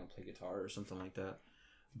 play guitar or something like that.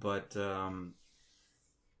 But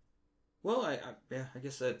well, I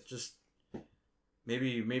guess that just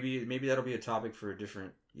maybe that'll be a topic for a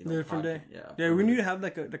different different day. Yeah, we need to have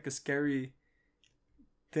like a scary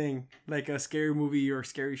thing, like a scary movie or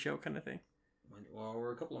scary show kind of thing. Well,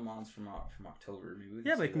 we're a couple of months from October. Maybe we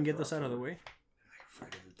but I can get this out of the way.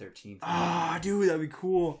 Friday the 13th. Ah, dude, that'd be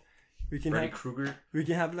cool. We can Freddy have Krueger. We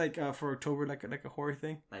can have like for October like a horror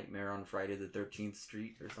thing. Nightmare on Friday the 13th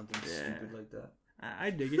Street or something stupid like that. I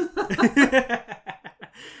dig it.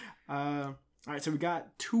 All right, so we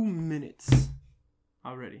got 2 minutes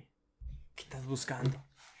already. ¿Qué estás buscando?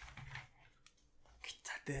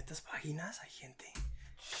 Quítate de estas páginas, hay gente.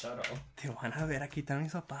 Shut up. Te van a ver aquí están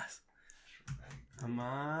mis papás.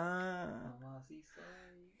 Mamá. Sí soy.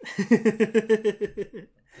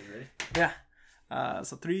 Ready? Yeah.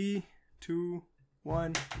 So 3, 2,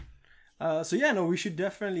 1. So yeah, no, we should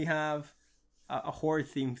definitely have a horror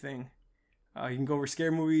theme thing. You can go over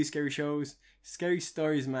scary movies, scary shows, scary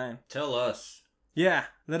stories, man. Tell us. Yeah,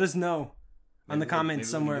 let us know on the comments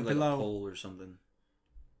somewhere below. A poll or something.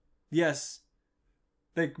 Yes,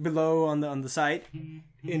 like below on the site,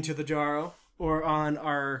 Into the Jarro, or on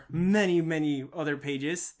our many other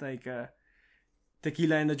pages like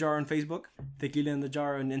Tequila in the Jar on Facebook, Tequila in the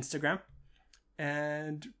Jar on Instagram,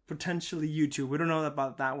 and potentially YouTube. We don't know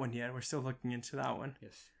about that one yet. We're still looking into that one.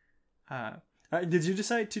 Yes. Did you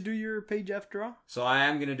decide to do your page after all? So I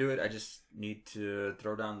am gonna do it. I just need to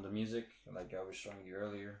throw down the music, like I was showing you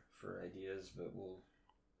earlier, for ideas. But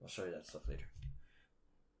I'll show you that stuff later.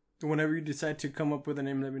 Whenever you decide to come up with a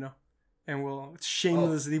name, let me know, and we'll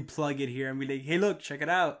shamelessly plug it here and be like, "Hey, look, check it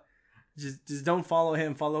out." Just don't follow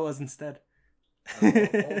him. Follow us instead. Or we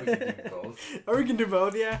can do both. Or we can do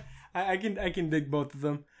both. Yeah, I can dig both of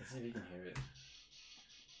them. Let's see if you can hear it.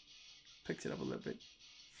 Picks it up a little bit.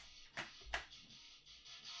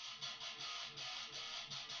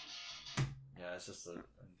 Yeah, it's just a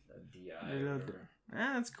DI.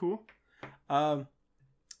 That's cool.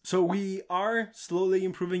 So we are slowly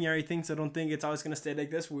improving everything. So I don't think it's always gonna stay like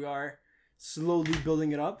this. We are slowly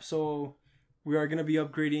building it up. So we are gonna be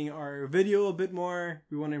upgrading our video a bit more.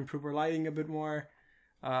 We want to improve our lighting a bit more.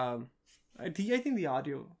 I think the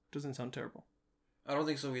audio doesn't sound terrible. I don't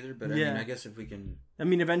think so either. But I mean, I guess if we can. I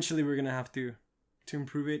mean, eventually we're gonna have to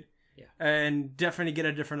improve it. Yeah. And definitely get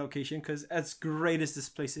a different location, because as great as this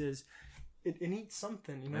place is, it needs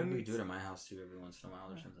something. Maybe we do it at my house too every once in a while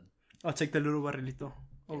or something. I'll take the little barrilito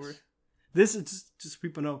over. Yes. This is just so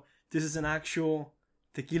people know, this is an actual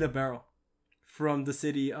tequila barrel from the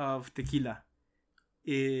city of Tequila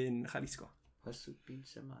in Jalisco.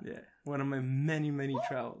 Yeah, one of my many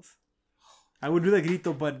travels. I would do the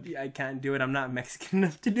grito, but I can't do it. I'm not Mexican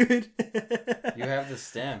enough to do it. You have the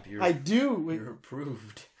stamp. I do. You're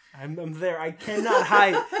approved. I'm there. I cannot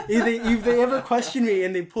hide. If they ever question me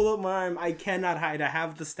and they pull up my arm, I cannot hide. I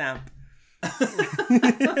have the stamp.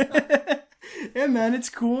 Yeah, man, it's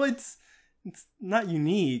cool. It's not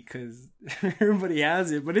unique because everybody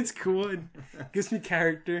has it, but it's cool. It gives me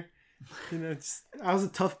character. I was a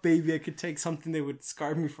tough baby. I could take something that would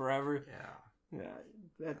scar me forever.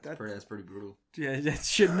 Yeah, that's pretty brutal. Yeah, that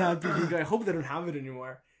should not be legal. I hope they don't have it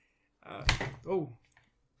anymore.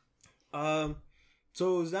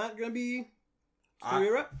 So is that gonna be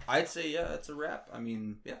a wrap? I'd say it's a wrap. I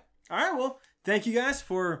mean, yeah. All right. Well, thank you guys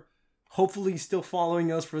for hopefully still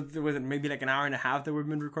following us for maybe like an hour and a half that we've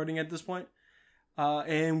been recording at this point.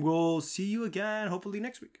 And we'll see you again hopefully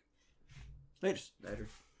next week. Later.